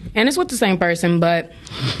again. And it's with the same person, but...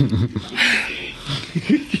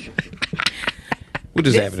 What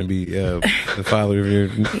just happened to be the father of your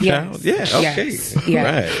child? Yeah, okay. Yes.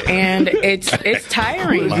 Right. And it's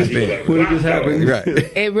tiring. What just happened? Right.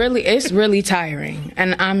 It's really tiring.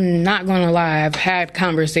 And I'm not going to lie, I've had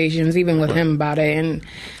conversations even with him about it. And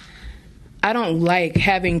I don't like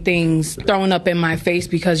having things thrown up in my face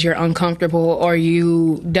because you're uncomfortable or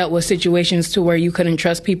you dealt with situations to where you couldn't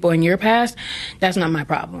trust people in your past. That's not my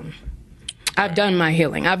problem. I've done my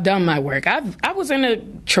healing. I've done my work. I was in a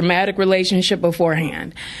traumatic relationship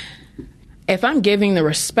beforehand. If I'm giving the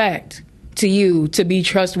respect to you to be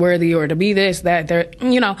trustworthy or to be this, that,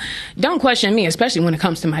 don't question me, especially when it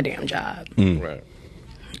comes to my damn job. Right.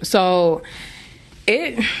 So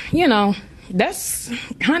that's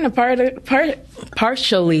kind of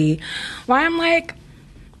partially why I'm like,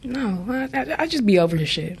 no, I just be over the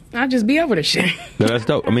shit. I just be over the shit. No, that's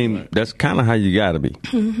dope. I mean, that's kind of how you gotta be.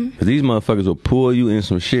 Because these motherfuckers will pull you in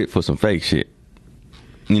some shit for some fake shit.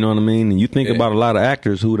 You know what I mean? And you think about a lot of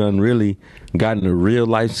actors who done really got into real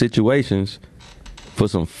life situations for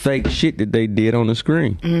some fake shit that they did on the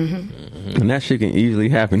screen. And that shit can easily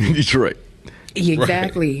happen in Detroit.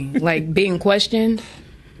 Exactly. Right. Like being questioned.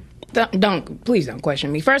 Please don't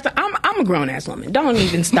question me. First, I'm a grown ass woman. Don't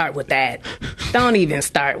even start with that. Don't even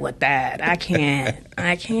start with that. I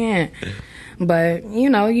can't. But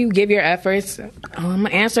you give your efforts. I'm gonna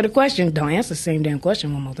answer the question. Don't answer the same damn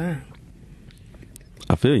question one more time.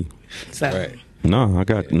 I feel you. So. Right. No,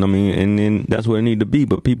 and then that's where it need to be.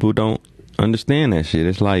 But people don't understand that shit.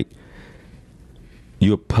 It's like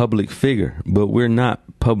you're a public figure, but we're not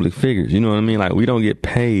public figures. You know what I mean? Like we don't get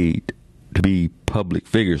paid to be public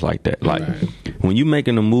figures like that. Like when you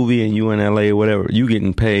making a movie and you in LA or whatever, you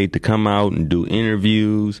getting paid to come out and do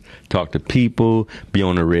interviews, talk to people, be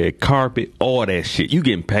on the red carpet, all that shit. You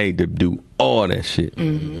getting paid to do all that shit.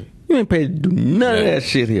 You ain't paid to do none of that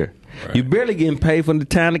shit here. Right. You barely getting paid for the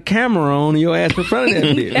time the camera on and your ass in front of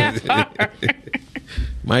that bitch.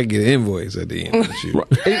 Might get an invoice at the end of the shoot.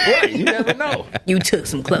 Right. You never know. You took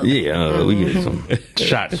some clothes. Yeah, we get some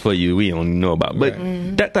shots for you we don't know about. But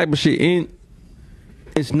that type of shit,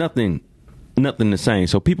 it's nothing the same.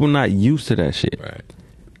 So people not used to that shit. Right.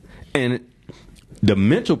 And the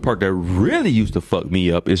mental part that really used to fuck me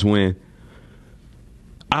up is when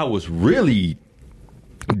I was really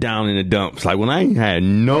down in the dumps. Like when I ain't had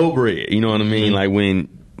no bread. You know what I mean? Like when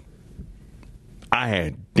I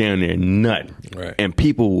had down there nothing. Right. And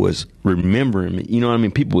people was remembering me. You know what I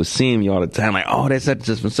mean? People was seeing me all the time. Like, oh, that's such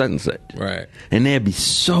just from such and such. Right. And they'd be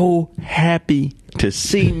so happy to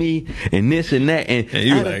see me and this and that. And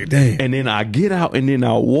you like, damn. And then I get out and then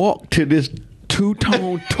I walk to this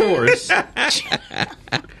two-tone Taurus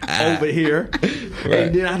over here. Right.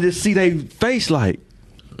 And then I just see their face like.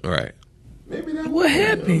 Right. Maybe that What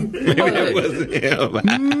happened? Maybe that wasn't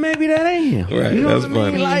him. Maybe that ain't him. Right. You know That's what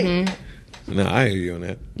I mean? funny. Like, No, I hear you on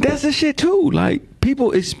that. that's the shit too. Like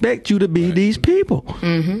people expect you to be these people.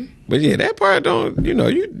 But yeah, that part don't.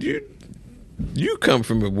 You come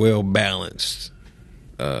from a well balanced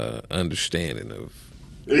understanding of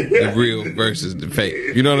the real versus the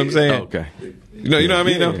fake. You know what I'm saying? Okay. You know what I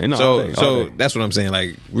mean? Yeah, no, so okay. that's what I'm saying.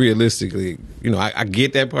 Like realistically, I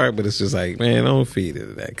get that part, but it's just like, man, don't feed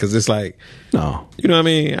into that because it's like, No. you know what I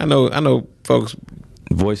mean? I know, folks.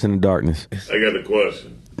 Voice in the darkness. I got a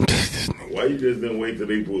question. Why you just didn't wait till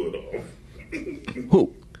they pull it off?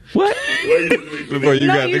 Who? What? Why you just wait till Before they you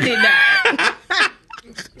No, got you the did not.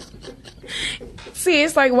 See,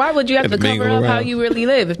 it's like, why would you have to Had to cover mingle up how around. you really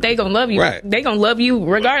live? If they gonna love you, Right. they gonna love you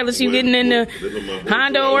regardless. You getting in a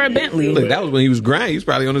Honda or a Bentley. Look, that was when he was grinding. He was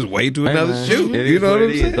probably on his way to another man, shoot. it You is know what it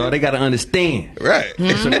I'm is, saying? though. They got to understand. Right.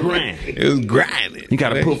 It's a grind. It was grinding. You got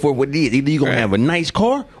to put forward what it is. Either you gonna Right. have a nice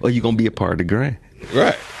car or you gonna be a part of the grind.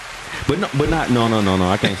 Right. No.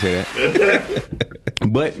 I can't say that.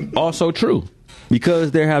 But also true,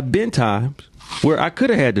 because there have been times where I could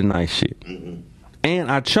have had the nice shit,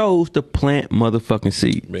 and I chose to plant motherfucking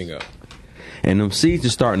seed, Bingo. and them seeds are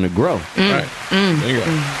starting to grow. Right. Bingo.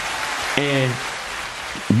 And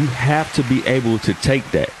you have to be able to take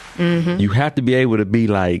that. You have to be able to be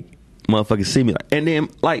like, motherfuckers see me. And then,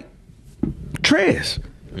 like, Trez.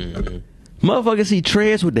 Motherfuckers see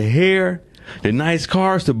Trez with the hair, the nice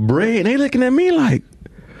cars, the bread, and they looking at me like,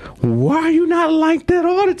 why are you not like that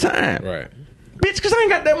all the time? Right. Bitch, because I ain't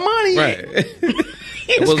got that money yet. Right.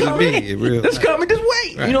 It's wasn't coming. me, in real It's life. coming. Just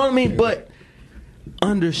wait. Right. You know what I mean? But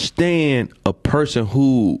understand a person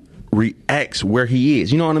who reacts where he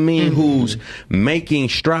is. You know what I mean? Who's making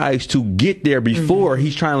strides to get there before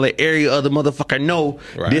he's trying to let every other motherfucker know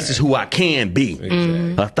this is who I can be.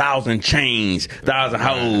 Exactly. 1,000 chains, 1,000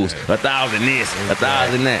 hoes, 1,000 this,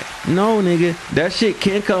 1,000 that. No, nigga, that shit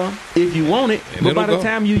can come if you want it. And but by it'll the go.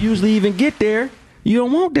 time you usually even get there, you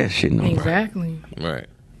don't want that shit no more. Exactly. Right.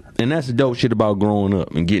 And that's the dope shit about growing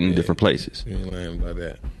up and getting in different places. You ain't lying about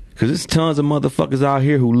that. Because there's tons of motherfuckers out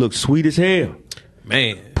here who look sweet as hell.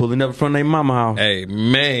 Man. Pulling up from their mama house. Hey,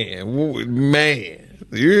 man. Man.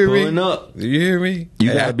 You hear Pulling me? up. You hear me? You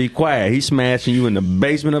Hey, gotta be quiet. He's smashing you in the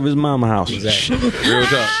basement of his mama house. Exactly. Real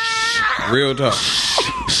talk. Real talk.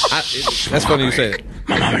 That's funny you said it.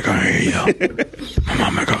 My mama gonna hear you. My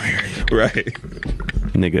mama gonna hear you. Right.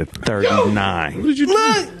 Nigga, 39. What did you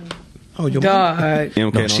do? Oh, your mom. Dog. Okay,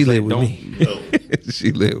 No, don't she say- lived with don't- me.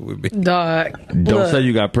 She lived with me. Dog. Don't say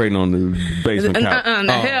you got pregnant on the basement couch. Hell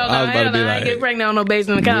no, I was about to hell be no. I like- ain't get pregnant on no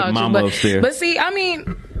basement couch. mama upstairs. But see, I mean,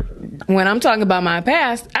 when I'm talking about my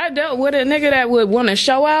past, I dealt with a nigga that would want to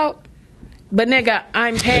show out, but nigga,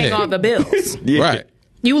 I'm paying Yeah. all the bills. Yeah. Right.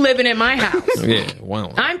 You living in my house. Yeah.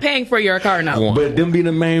 Wow. I'm paying for your car note. Wow. But them be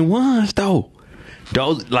the main ones though.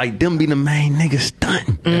 Those like them be the main niggas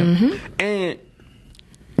stunting. And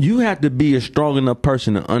you have to be a strong enough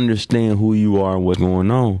person to understand who you are and what's going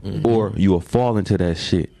on, or you will fall into that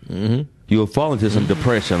shit. You'll fall into some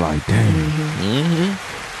depression. Like, damn,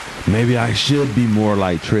 maybe I should be more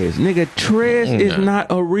like Trez. Nigga, Trez is not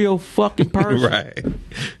a real fucking person. Right.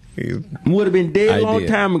 Would have been dead a long Idea.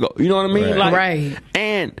 time ago. You know what I mean? Right. Like, Right.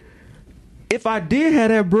 And if I did have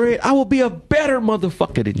that bread, I would be a better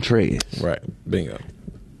motherfucker than Trez. Right. Bingo.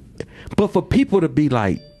 But for people to be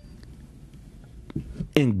like,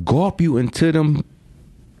 engulf you into them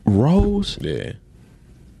roles, Yeah.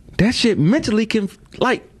 that shit mentally can,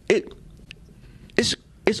 like,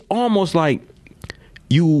 it's almost like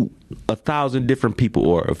you 1,000 different people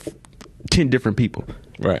or 10 different people.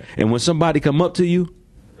 Right. And when somebody come up to you,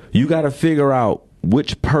 you got to figure out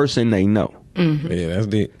which person they know. Yeah, that's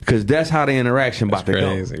deep. Because that's how the interaction That's about to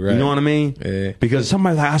crazy, go. right. You know what I mean? Yeah. Because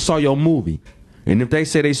somebody like, I saw your movie. And if they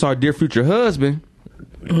say they saw Dear Future Husband,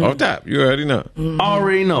 Off top, you already know.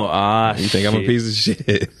 already know. You think I'm a piece of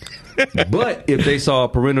shit? But if they saw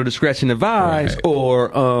Parental Discretion Advised Right.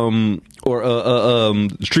 or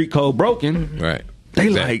Street Code Broken, Right. they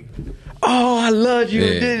Exactly. like, oh, I love you.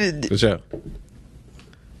 Yeah. For sure.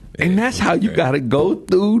 And that's how you got to go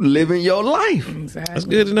through living your life. Exactly. That's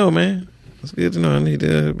good to know, man. That's good to know. I need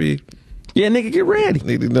to Yeah, nigga, get ready.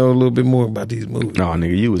 need to know a little bit more about these movies. No,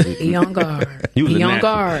 nigga, you was Be on guard. you was Be a on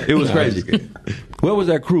natural. guard. It was Nah, crazy. I'm just kidding. Where was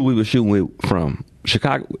that crew we was shooting with from?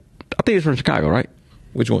 Chicago? I think it's from Chicago, right?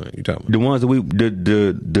 Which one you talking about? The ones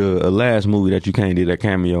that the last movie that you came did that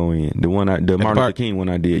cameo in, the one the Martin Luther park? King one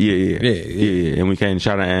I did, yeah, and we came and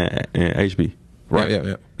shot at HB,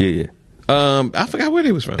 right? Yeah. I forgot where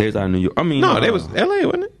they was from. They was out of New York. I mean, No, they was L.A.,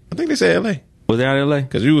 wasn't it? I think they said L.A. was they out of LA?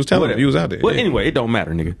 Because you was telling Whatever. them you was out there. Well, Yeah. anyway, it don't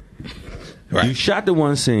matter, nigga. Right. You shot the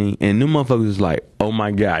one scene, and them motherfuckers was like, "Oh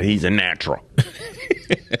my god, he's a natural."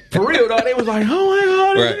 For real, though, they was like, "Oh my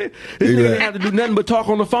god, Right. this nigga Right. didn't have to do nothing but talk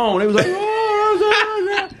on the phone." They was like, "Oh."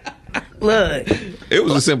 Look. It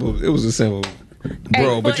was a simple. Hey,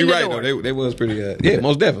 Bro, foot but in you're the right door. though. They was pretty. Yeah,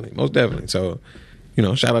 most definitely. So,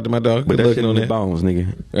 shout out to my dog. But Good that looking shit on on the that. bones, nigga,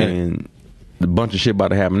 Right. and a bunch of shit about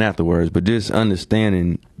to happen afterwards. But just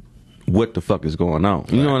understanding what the fuck is going on,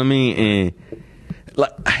 you know what I mean?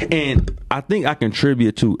 And I think I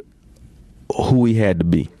contribute to who he had to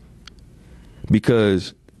be,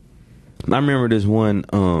 because I remember this one.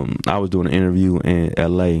 I was doing an interview in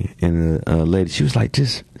L.A. and a lady, she was like,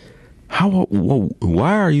 "Just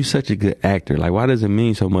why are you such a good actor? Like, why does it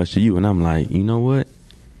mean so much to you?" And I'm like, you know what?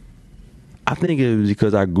 I think it was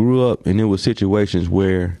because I grew up and there was situations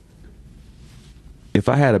where if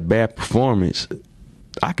I had a bad performance,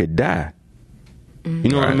 I could die. You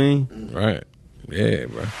know what I Right. mean? Right. Yeah,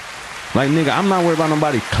 bro. Like, nigga, I'm not worried about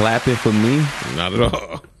nobody clapping for me. Not at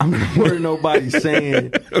all. I'm not worried nobody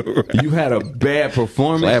saying you had a bad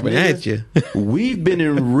performance. Clapping nigga. at you. We've been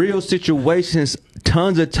in real situations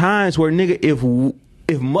tons of times where, nigga,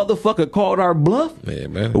 if motherfucker called our bluff, Yeah,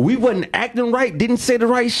 man. we wasn't acting right, didn't say the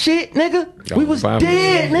right shit, nigga, we was Five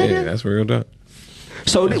dead, minutes. nigga. Yeah, that's real talk.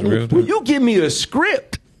 So That's real when talk. you give me a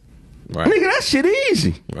script, Right. nigga, that shit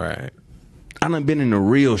easy. Right. I done been in the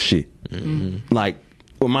real shit. Like,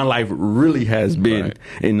 well, my life really has been Right.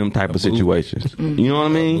 in them type of movie. situations. You know what I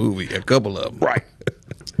mean? Movie, a couple of them. Right.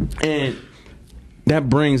 And that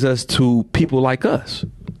brings us to people like us.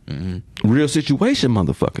 Real situation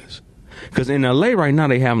motherfuckers. Because in LA right now,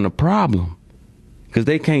 they having a problem. Because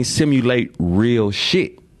they can't simulate real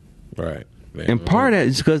shit. Right. And part of that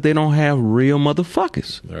is because they don't have real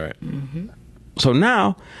motherfuckers. Right. So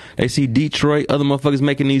now they see Detroit, other motherfuckers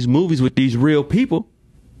making these movies with these real people.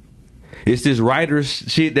 It's this writer's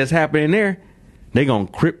shit that's happening there. They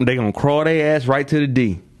gonna crawl their ass right to the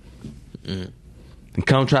D. And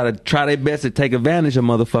come try their best to take advantage of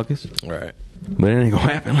motherfuckers. Right. But it ain't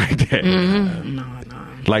gonna happen like that. No.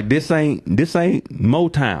 Like this ain't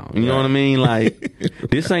Motown. You know what I mean? Like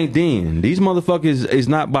this ain't then. These motherfuckers is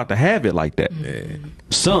not about to have it like that. Yeah.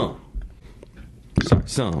 Some. Sorry,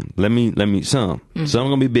 some. Let me. Some. Some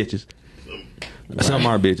gonna be bitches. Right. Some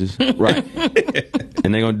are bitches, right?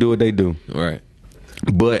 And they gonna do what they do, right?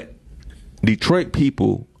 But Detroit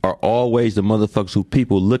people are always the motherfuckers who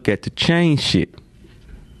people look at to change shit.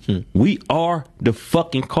 We are the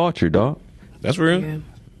fucking culture, dog. That's real. Yeah.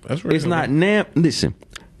 That's real. It's not now. Listen,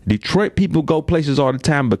 Detroit people go places all the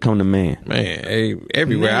time, become the man. Man, hey,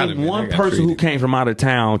 everywhere. Name one person who came from out of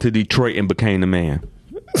town to Detroit and became the man.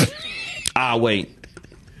 I'll wait.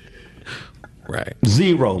 Right.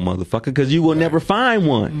 Zero, motherfucker, because you will never find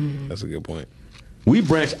one. That's a good point. We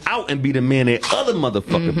branch out and be the man at other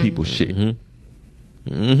motherfucking people's shit.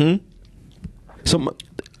 So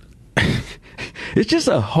it's just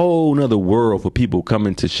a whole nother world for people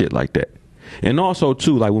coming to shit like that. And also,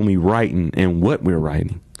 too, like when we writing and what we're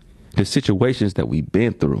writing, the situations that we've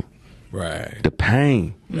been through. Right. The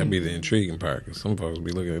pain. That'd be the intriguing part, because some folks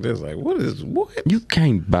be looking at this like, what? You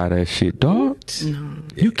can't buy that shit, dog. No.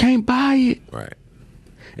 You can't buy it. Right.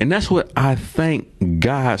 And that's what I thank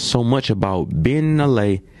God so much about being in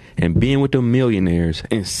LA and being with the millionaires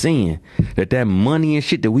and seeing that money and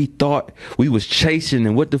shit that we thought we was chasing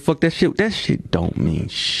and what the fuck that shit don't mean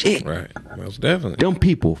shit. Right. Most definitely. Them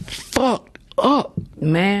people fucked up.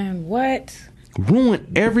 Man, what?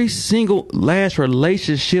 Ruined every single last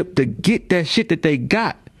relationship to get that shit that they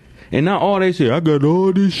got. And now all they say, I got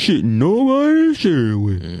all this shit nobody sharing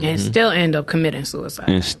with. And still end up committing suicide.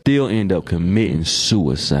 And still end up committing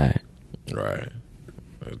suicide. Right.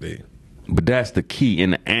 Indeed. But that's the key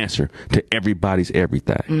and the answer to everybody's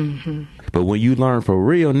everything. But when you learn for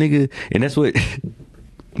real, nigga, and that's what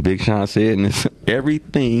Big Sean said, and it's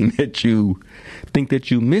everything that you think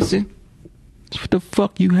that you missing, it's what the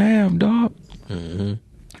fuck you have, dog.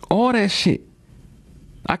 All that shit.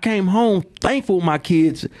 I came home thankful my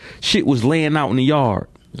kids' shit was laying out in the yard.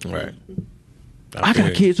 Right. I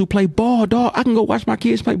got kids who play ball, dog. I can go watch my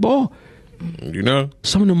kids play ball. You know?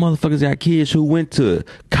 Some of them motherfuckers got kids who went to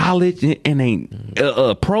college and ain't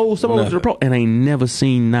pro. Some of them went to pro and ain't never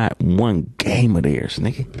seen not one game of theirs,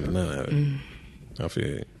 nigga. None of it. I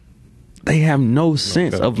feel it. They have no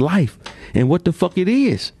sense of life and what the fuck it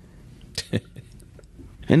is.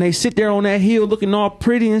 And they sit there on that hill looking all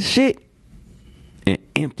pretty and shit and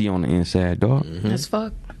empty on the inside, dog. That's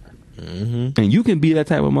fuck. And you can be that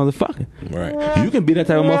type of motherfucker. Right. You can be that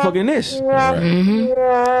type of motherfucker in this. Right.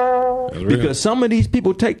 Because some of these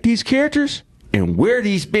people take these characters and wear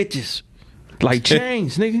these bitches like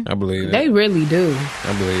chains, nigga. I believe that. They really do.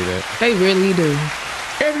 I believe that. They really do.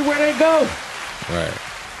 Everywhere they go. Right.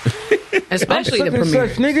 Especially I'm the such and premiere.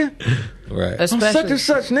 such, nigga. Right. I'm such and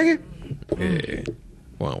such, nigga. Yeah.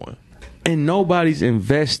 One. And nobody's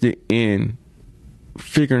invested in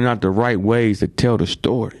figuring out the right ways to tell the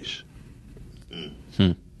stories.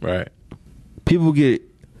 Right. People get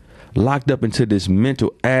locked up into this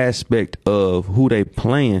mental aspect of who they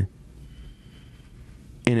playing,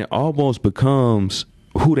 and it almost becomes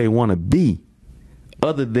who they want to be,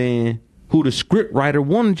 other than who the script writer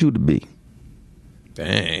wanted you to be.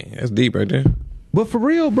 Dang, that's deep right there. But for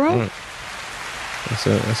real, bro, Right.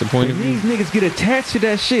 That's a point of view. these niggas get attached to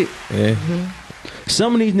that shit. Yeah.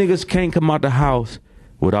 Some of these niggas can't come out the house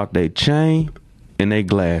without their chain and their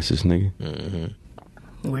glasses, nigga.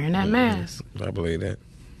 Wearing that mask. I believe that.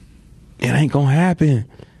 It ain't gonna happen.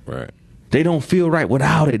 Right. They don't feel right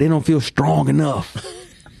without it. They don't feel strong enough.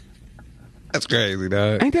 That's crazy,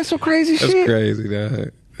 dog. Ain't that some crazy That's shit? crazy,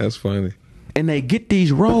 dog. That's funny. And they get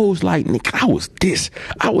these roles like, nigga, I was this,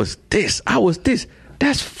 I was this, I was this.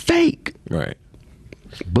 That's fake. Right.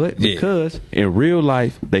 But Yeah. because in real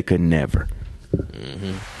life, they could never.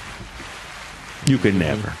 You could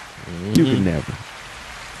never. You could never.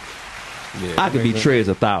 Yeah. I could be Trez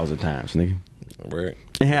 1,000 times, nigga. Right.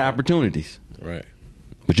 And have opportunities. Right.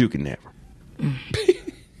 But you can never.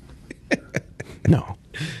 No.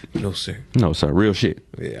 No, sir. No, sir. Real shit.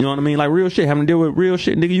 Yeah. You know what I mean? Like real shit. Having to deal with real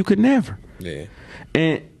shit, nigga, you could never. Yeah.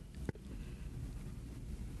 And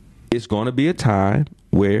it's going to be a time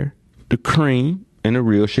where the cream and the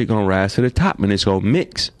real shit going to rise to the top, and it's going to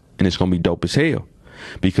mix, and it's going to be dope as hell.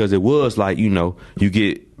 Because it was like, you know, you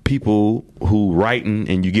get people who writing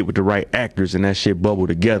and you get with the right actors and that shit bubble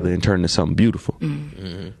together and turn into something beautiful.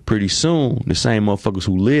 Pretty soon, the same motherfuckers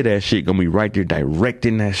who live that shit going to be right there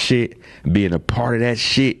directing that shit, being a part of that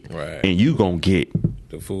shit, Right. and you going to get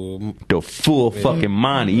The full. the full fucking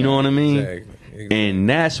money. You know what I mean? Exactly. And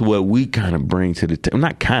that's what we kind of bring to the table.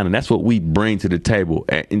 Not kind of. That's what we bring to the table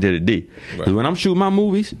at end of the day. Because Right. when I'm shooting my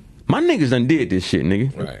movies, my niggas done did this shit,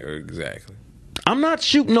 nigga. Right. Exactly. I'm not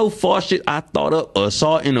shooting no false shit I thought up or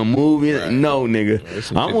saw in a movie. Right. No, nigga.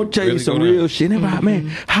 I'm gonna tell you some real shit. About man,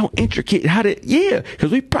 how intricate,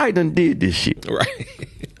 because we probably done did this shit. Right.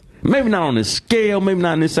 Maybe not on the scale, maybe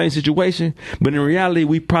not in the same situation, but in reality,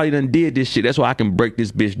 we probably done did this shit. That's why I can break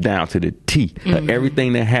this bitch down to the T of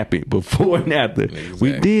everything that happened before and after.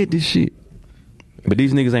 Exactly. We did this shit. But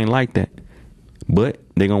these niggas ain't like that. But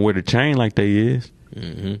they gonna wear the chain like they is.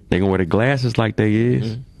 They gonna wear the glasses like they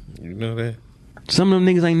is. You know that? Some of them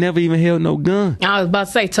niggas ain't never even held no gun. I was about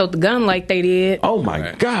to say, tote the gun like they did. Oh my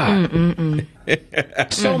Right. God.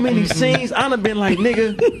 So many scenes. I done been like,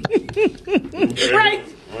 nigga, Right.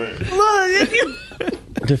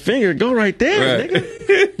 Look. the finger go right there, Right.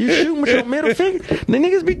 nigga. You shooting with your middle finger. The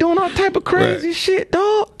niggas be doing all type of crazy Right. shit,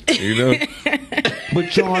 dog. You know?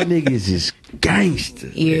 But y'all niggas is gangster.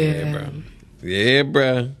 Yeah. bro. Yeah,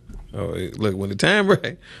 bro. Oh, look, when the time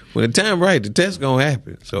right, the test gonna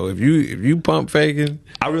happen. So if you pump faking,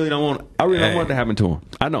 I really don't want it to happen to him.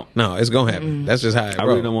 I don't. no, it's gonna happen. That's just how it I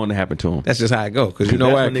really goes. don't want it to happen to him. That's just how it go. Because you know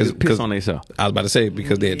That's why? when niggas piss on themselves. I was about to say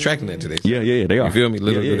because they're attracting that to themselves. Yeah, they are. You feel me?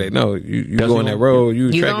 Little Yeah, do yeah. they know you That's go on what- that road. You You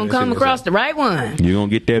attracting gonna that come shit across yourself. the right one. You gonna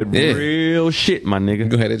get that Yeah. real shit, my nigga. You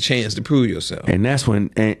gonna have a chance to prove yourself. And that's when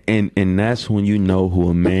and that's when you know who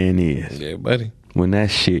a man is. Yeah, buddy. When that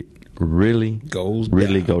shit really Goes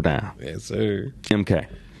really down. go down. Yes, sir. MK.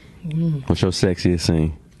 What's your sexiest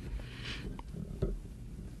scene?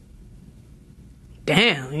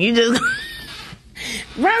 Damn, you just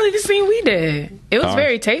probably the scene we did. It was Oh.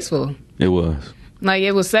 very tasteful. It was. Like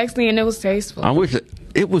it was sexy and it was tasteful. I wish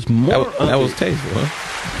it was more. That was tasteful,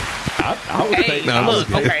 huh? I would say. No, I'm look, just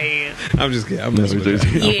kidding. okay. I'm just kidding. I'm messing with that.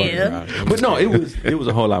 I'm fucking Yeah. around. I'm But just no, kidding. it was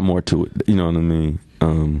a whole lot more to it. You know what I mean?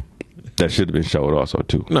 That should have been showed also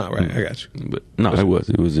too. No, right. I got you. But no, that was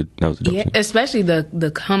a dope Yeah, scene. especially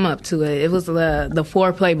the come up to it. It was the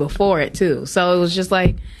foreplay before it too. So it was just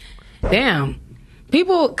like, damn,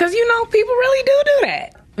 people, because people really do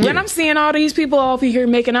that. When I'm seeing all these people over here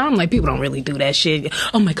making out, I'm like, people don't really do that shit.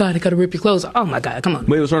 Oh my God, I gotta rip your clothes off. Oh my God, come on.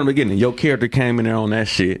 But it was from the beginning. Your character came in there on that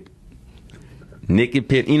shit. Nikki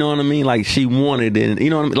Pitt, you know what I mean? Like she wanted it, you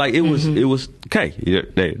know what I mean? Like it was okay. Yeah,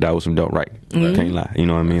 that was some dope, right? Can't lie. You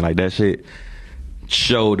know what I mean? Like that shit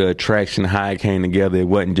showed the attraction, how it came together. It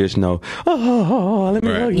wasn't just let me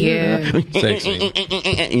Right. hug you. Yeah. Sexy.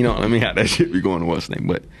 You know what I mean? How that shit be going to what's name.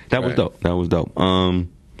 But that was Right. dope. That was dope. Then,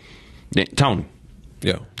 Tony.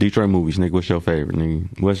 Yo. Detroit movies, nigga. What's your favorite,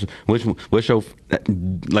 nigga? What's your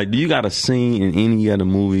like? Do you got a scene in any of the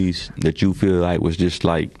movies that you feel like was just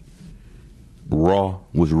like raw,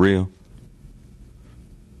 was real?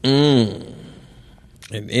 In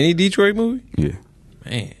any Detroit movie? Yeah.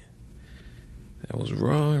 Man, that was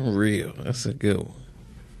raw and real. That's a good one.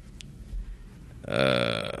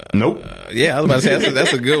 Nope. Yeah, I was about to say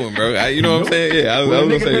that's a good one, bro. You know what I'm saying? Yeah, I was Well,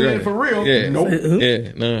 gonna nigga say been in right. it for real. Yeah, Nope.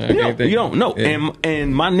 Yeah, no, I can't think. You don't know. Yeah.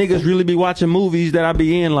 And my niggas really be watching movies that I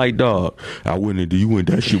be in like, dog, I wouldn't you went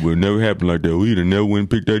that shit would never happen like that. We'd have never went and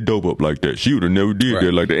picked that dope up like that. She would have never did Right.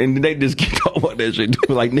 that like that. And they just keep talking about that shit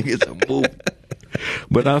like niggas a movie.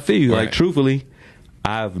 But I feel you, like Right. truthfully,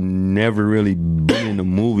 I've never really been in a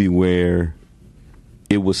movie where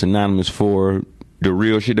it was synonymous for the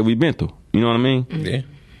real shit that we've been through. You know what I mean? Yeah.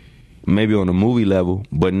 Maybe on a movie level,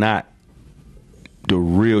 but not the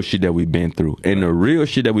real shit that we've been through. And the real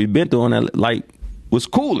shit that we've been through on that, like, was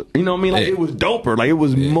cooler. You know what I mean? Like, Yeah. it was doper. Like, it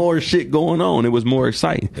was more shit going on. It was more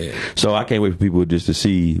exciting. Yeah. So I can't wait for people just to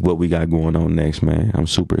see what we got going on next, man. I'm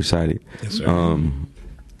super excited. Yes, sir.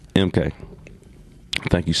 MK,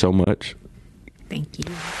 thank you so much. Thank you.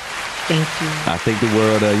 Thank you. I think the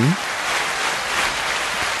world of you.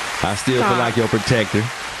 I still feel like your protector.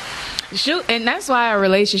 Shoot, and that's why our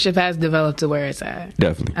relationship has developed to where it's at.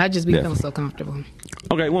 Definitely. I just be feeling Definitely. so comfortable.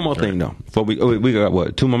 Okay, one more thing though. Before we got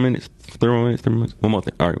what? 2 more minutes? 3 more minutes? 3 minutes? One more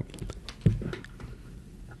thing. All right.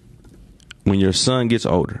 When your son gets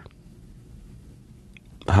older,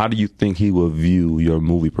 how do you think he will view your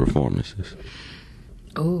movie performances?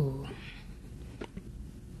 Ooh.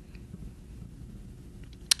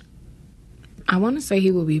 I want to say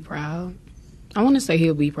he will be proud.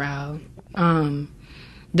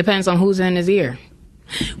 Depends on who's in his ear.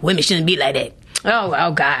 Women shouldn't be like that.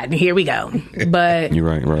 Oh God, here we go. But You're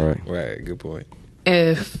right. Right. Good point.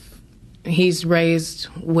 if he's raised,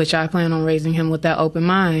 which I plan on raising him with that open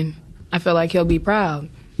mind, I feel like he'll be proud.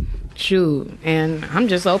 Shoot. And I'm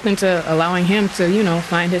just open to allowing him to,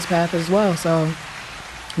 find his path as well. So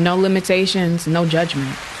no limitations, no judgment.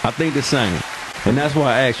 I think the same. And that's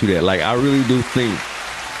why I asked you that. Like, I really do think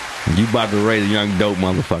you about to raise a young dope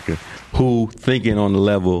motherfucker who thinking on the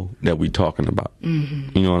level that we talking about. You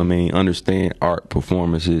know what I mean? Understand art,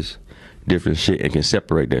 performances, different shit and can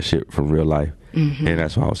separate that shit from real life. And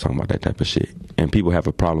that's why I was talking about that type of shit. And people have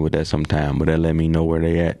a problem with that sometimes, but that let me know where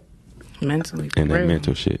they at Mentally. and that real.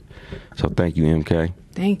 mental shit. So thank you, MK.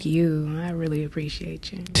 Thank you. I really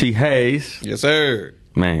appreciate you. T. Hayes. Yes, sir.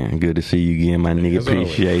 Man, good to see you again, my nigga. As always.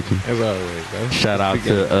 Appreciate you. As always, bro. Shout out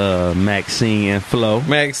to Maxine and Flo.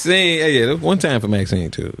 Maxine. Yeah, there was one time for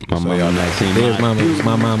Maxine, too. My mama, y'all know. Maxine. There's mama was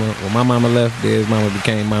my mama. When my mama left, there's mama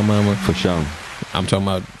became my mama. For sure. I'm talking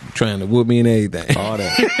about trying to whoop me and everything. All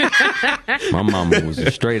that. My mama was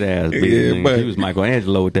a straight ass bitch. Yeah, nigga. but- She was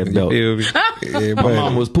Michelangelo with that belt. You feel me? Yeah, My but-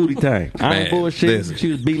 mama was Pootie Tang. I ain't Man, bullshit. listen.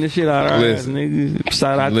 She was beating the shit out of her ass, Listen. nigga.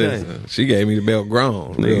 Shout out to her. Listen, she gave me the belt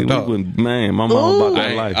grown. Real Nigga, talk. we went- man, my mama about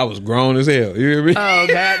that I life. was grown as hell. You hear me? Oh,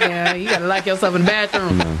 goddamn. You got to lock yourself in the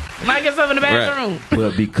bathroom. Lock yourself in the bathroom.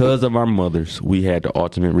 But because of our mothers, we had the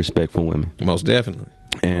ultimate respect for women. Most definitely.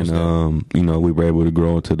 And, you know, we were able to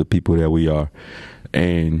grow into the people that we are.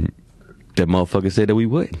 And that motherfucker said that we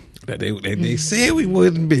wouldn't. That they said we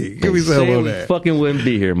wouldn't be. Give me They some said on we that. fucking wouldn't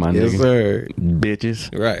be here, my Yes, nigga. sir.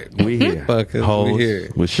 Bitches. Right. We here. Fuckers, Hoes we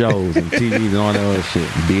here. with shows and TVs and all that other shit.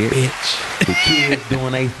 Bitch. The kids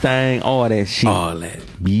doing their thing, all that shit. All that.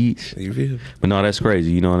 Bitch. You feel me? But no, that's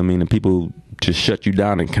crazy. You know what I mean? And people just shut you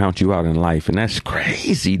down and count you out in life. And that's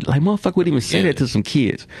crazy. Like, motherfucker would even say that to some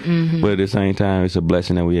kids. But at the same time, it's a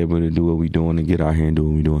blessing that we're able to do what we're doing and get out here and do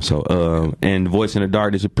what we're doing. So, and Voice in the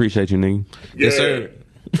Darkness, appreciate you, nigga. Yes, sir.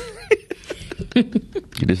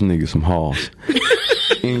 Get this nigga some halls.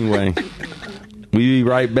 Anyway, we be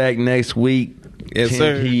right back next week. Yes, 10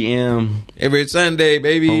 sir. p.m. Every Sunday,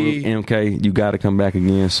 baby. MK, you got to come back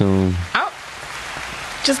again soon. Oh,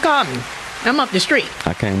 just call me. I'm up the street.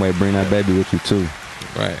 I can't wait to bring that baby with you, too.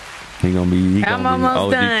 Right. He gonna be I'm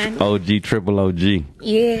almost done. OG, triple OG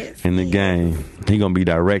Yes. in the game. He gonna be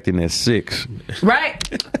directing at 6. Right.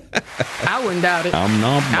 I wouldn't doubt it.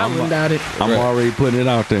 I wouldn't doubt it. I'm Right. already putting it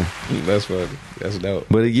out there. That's funny. That's dope.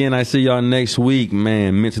 But again, I see y'all next week,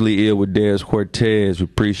 man. Mentally Ill with Dez Cortez. We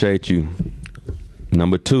appreciate you.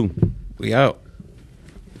 Number 2. We out.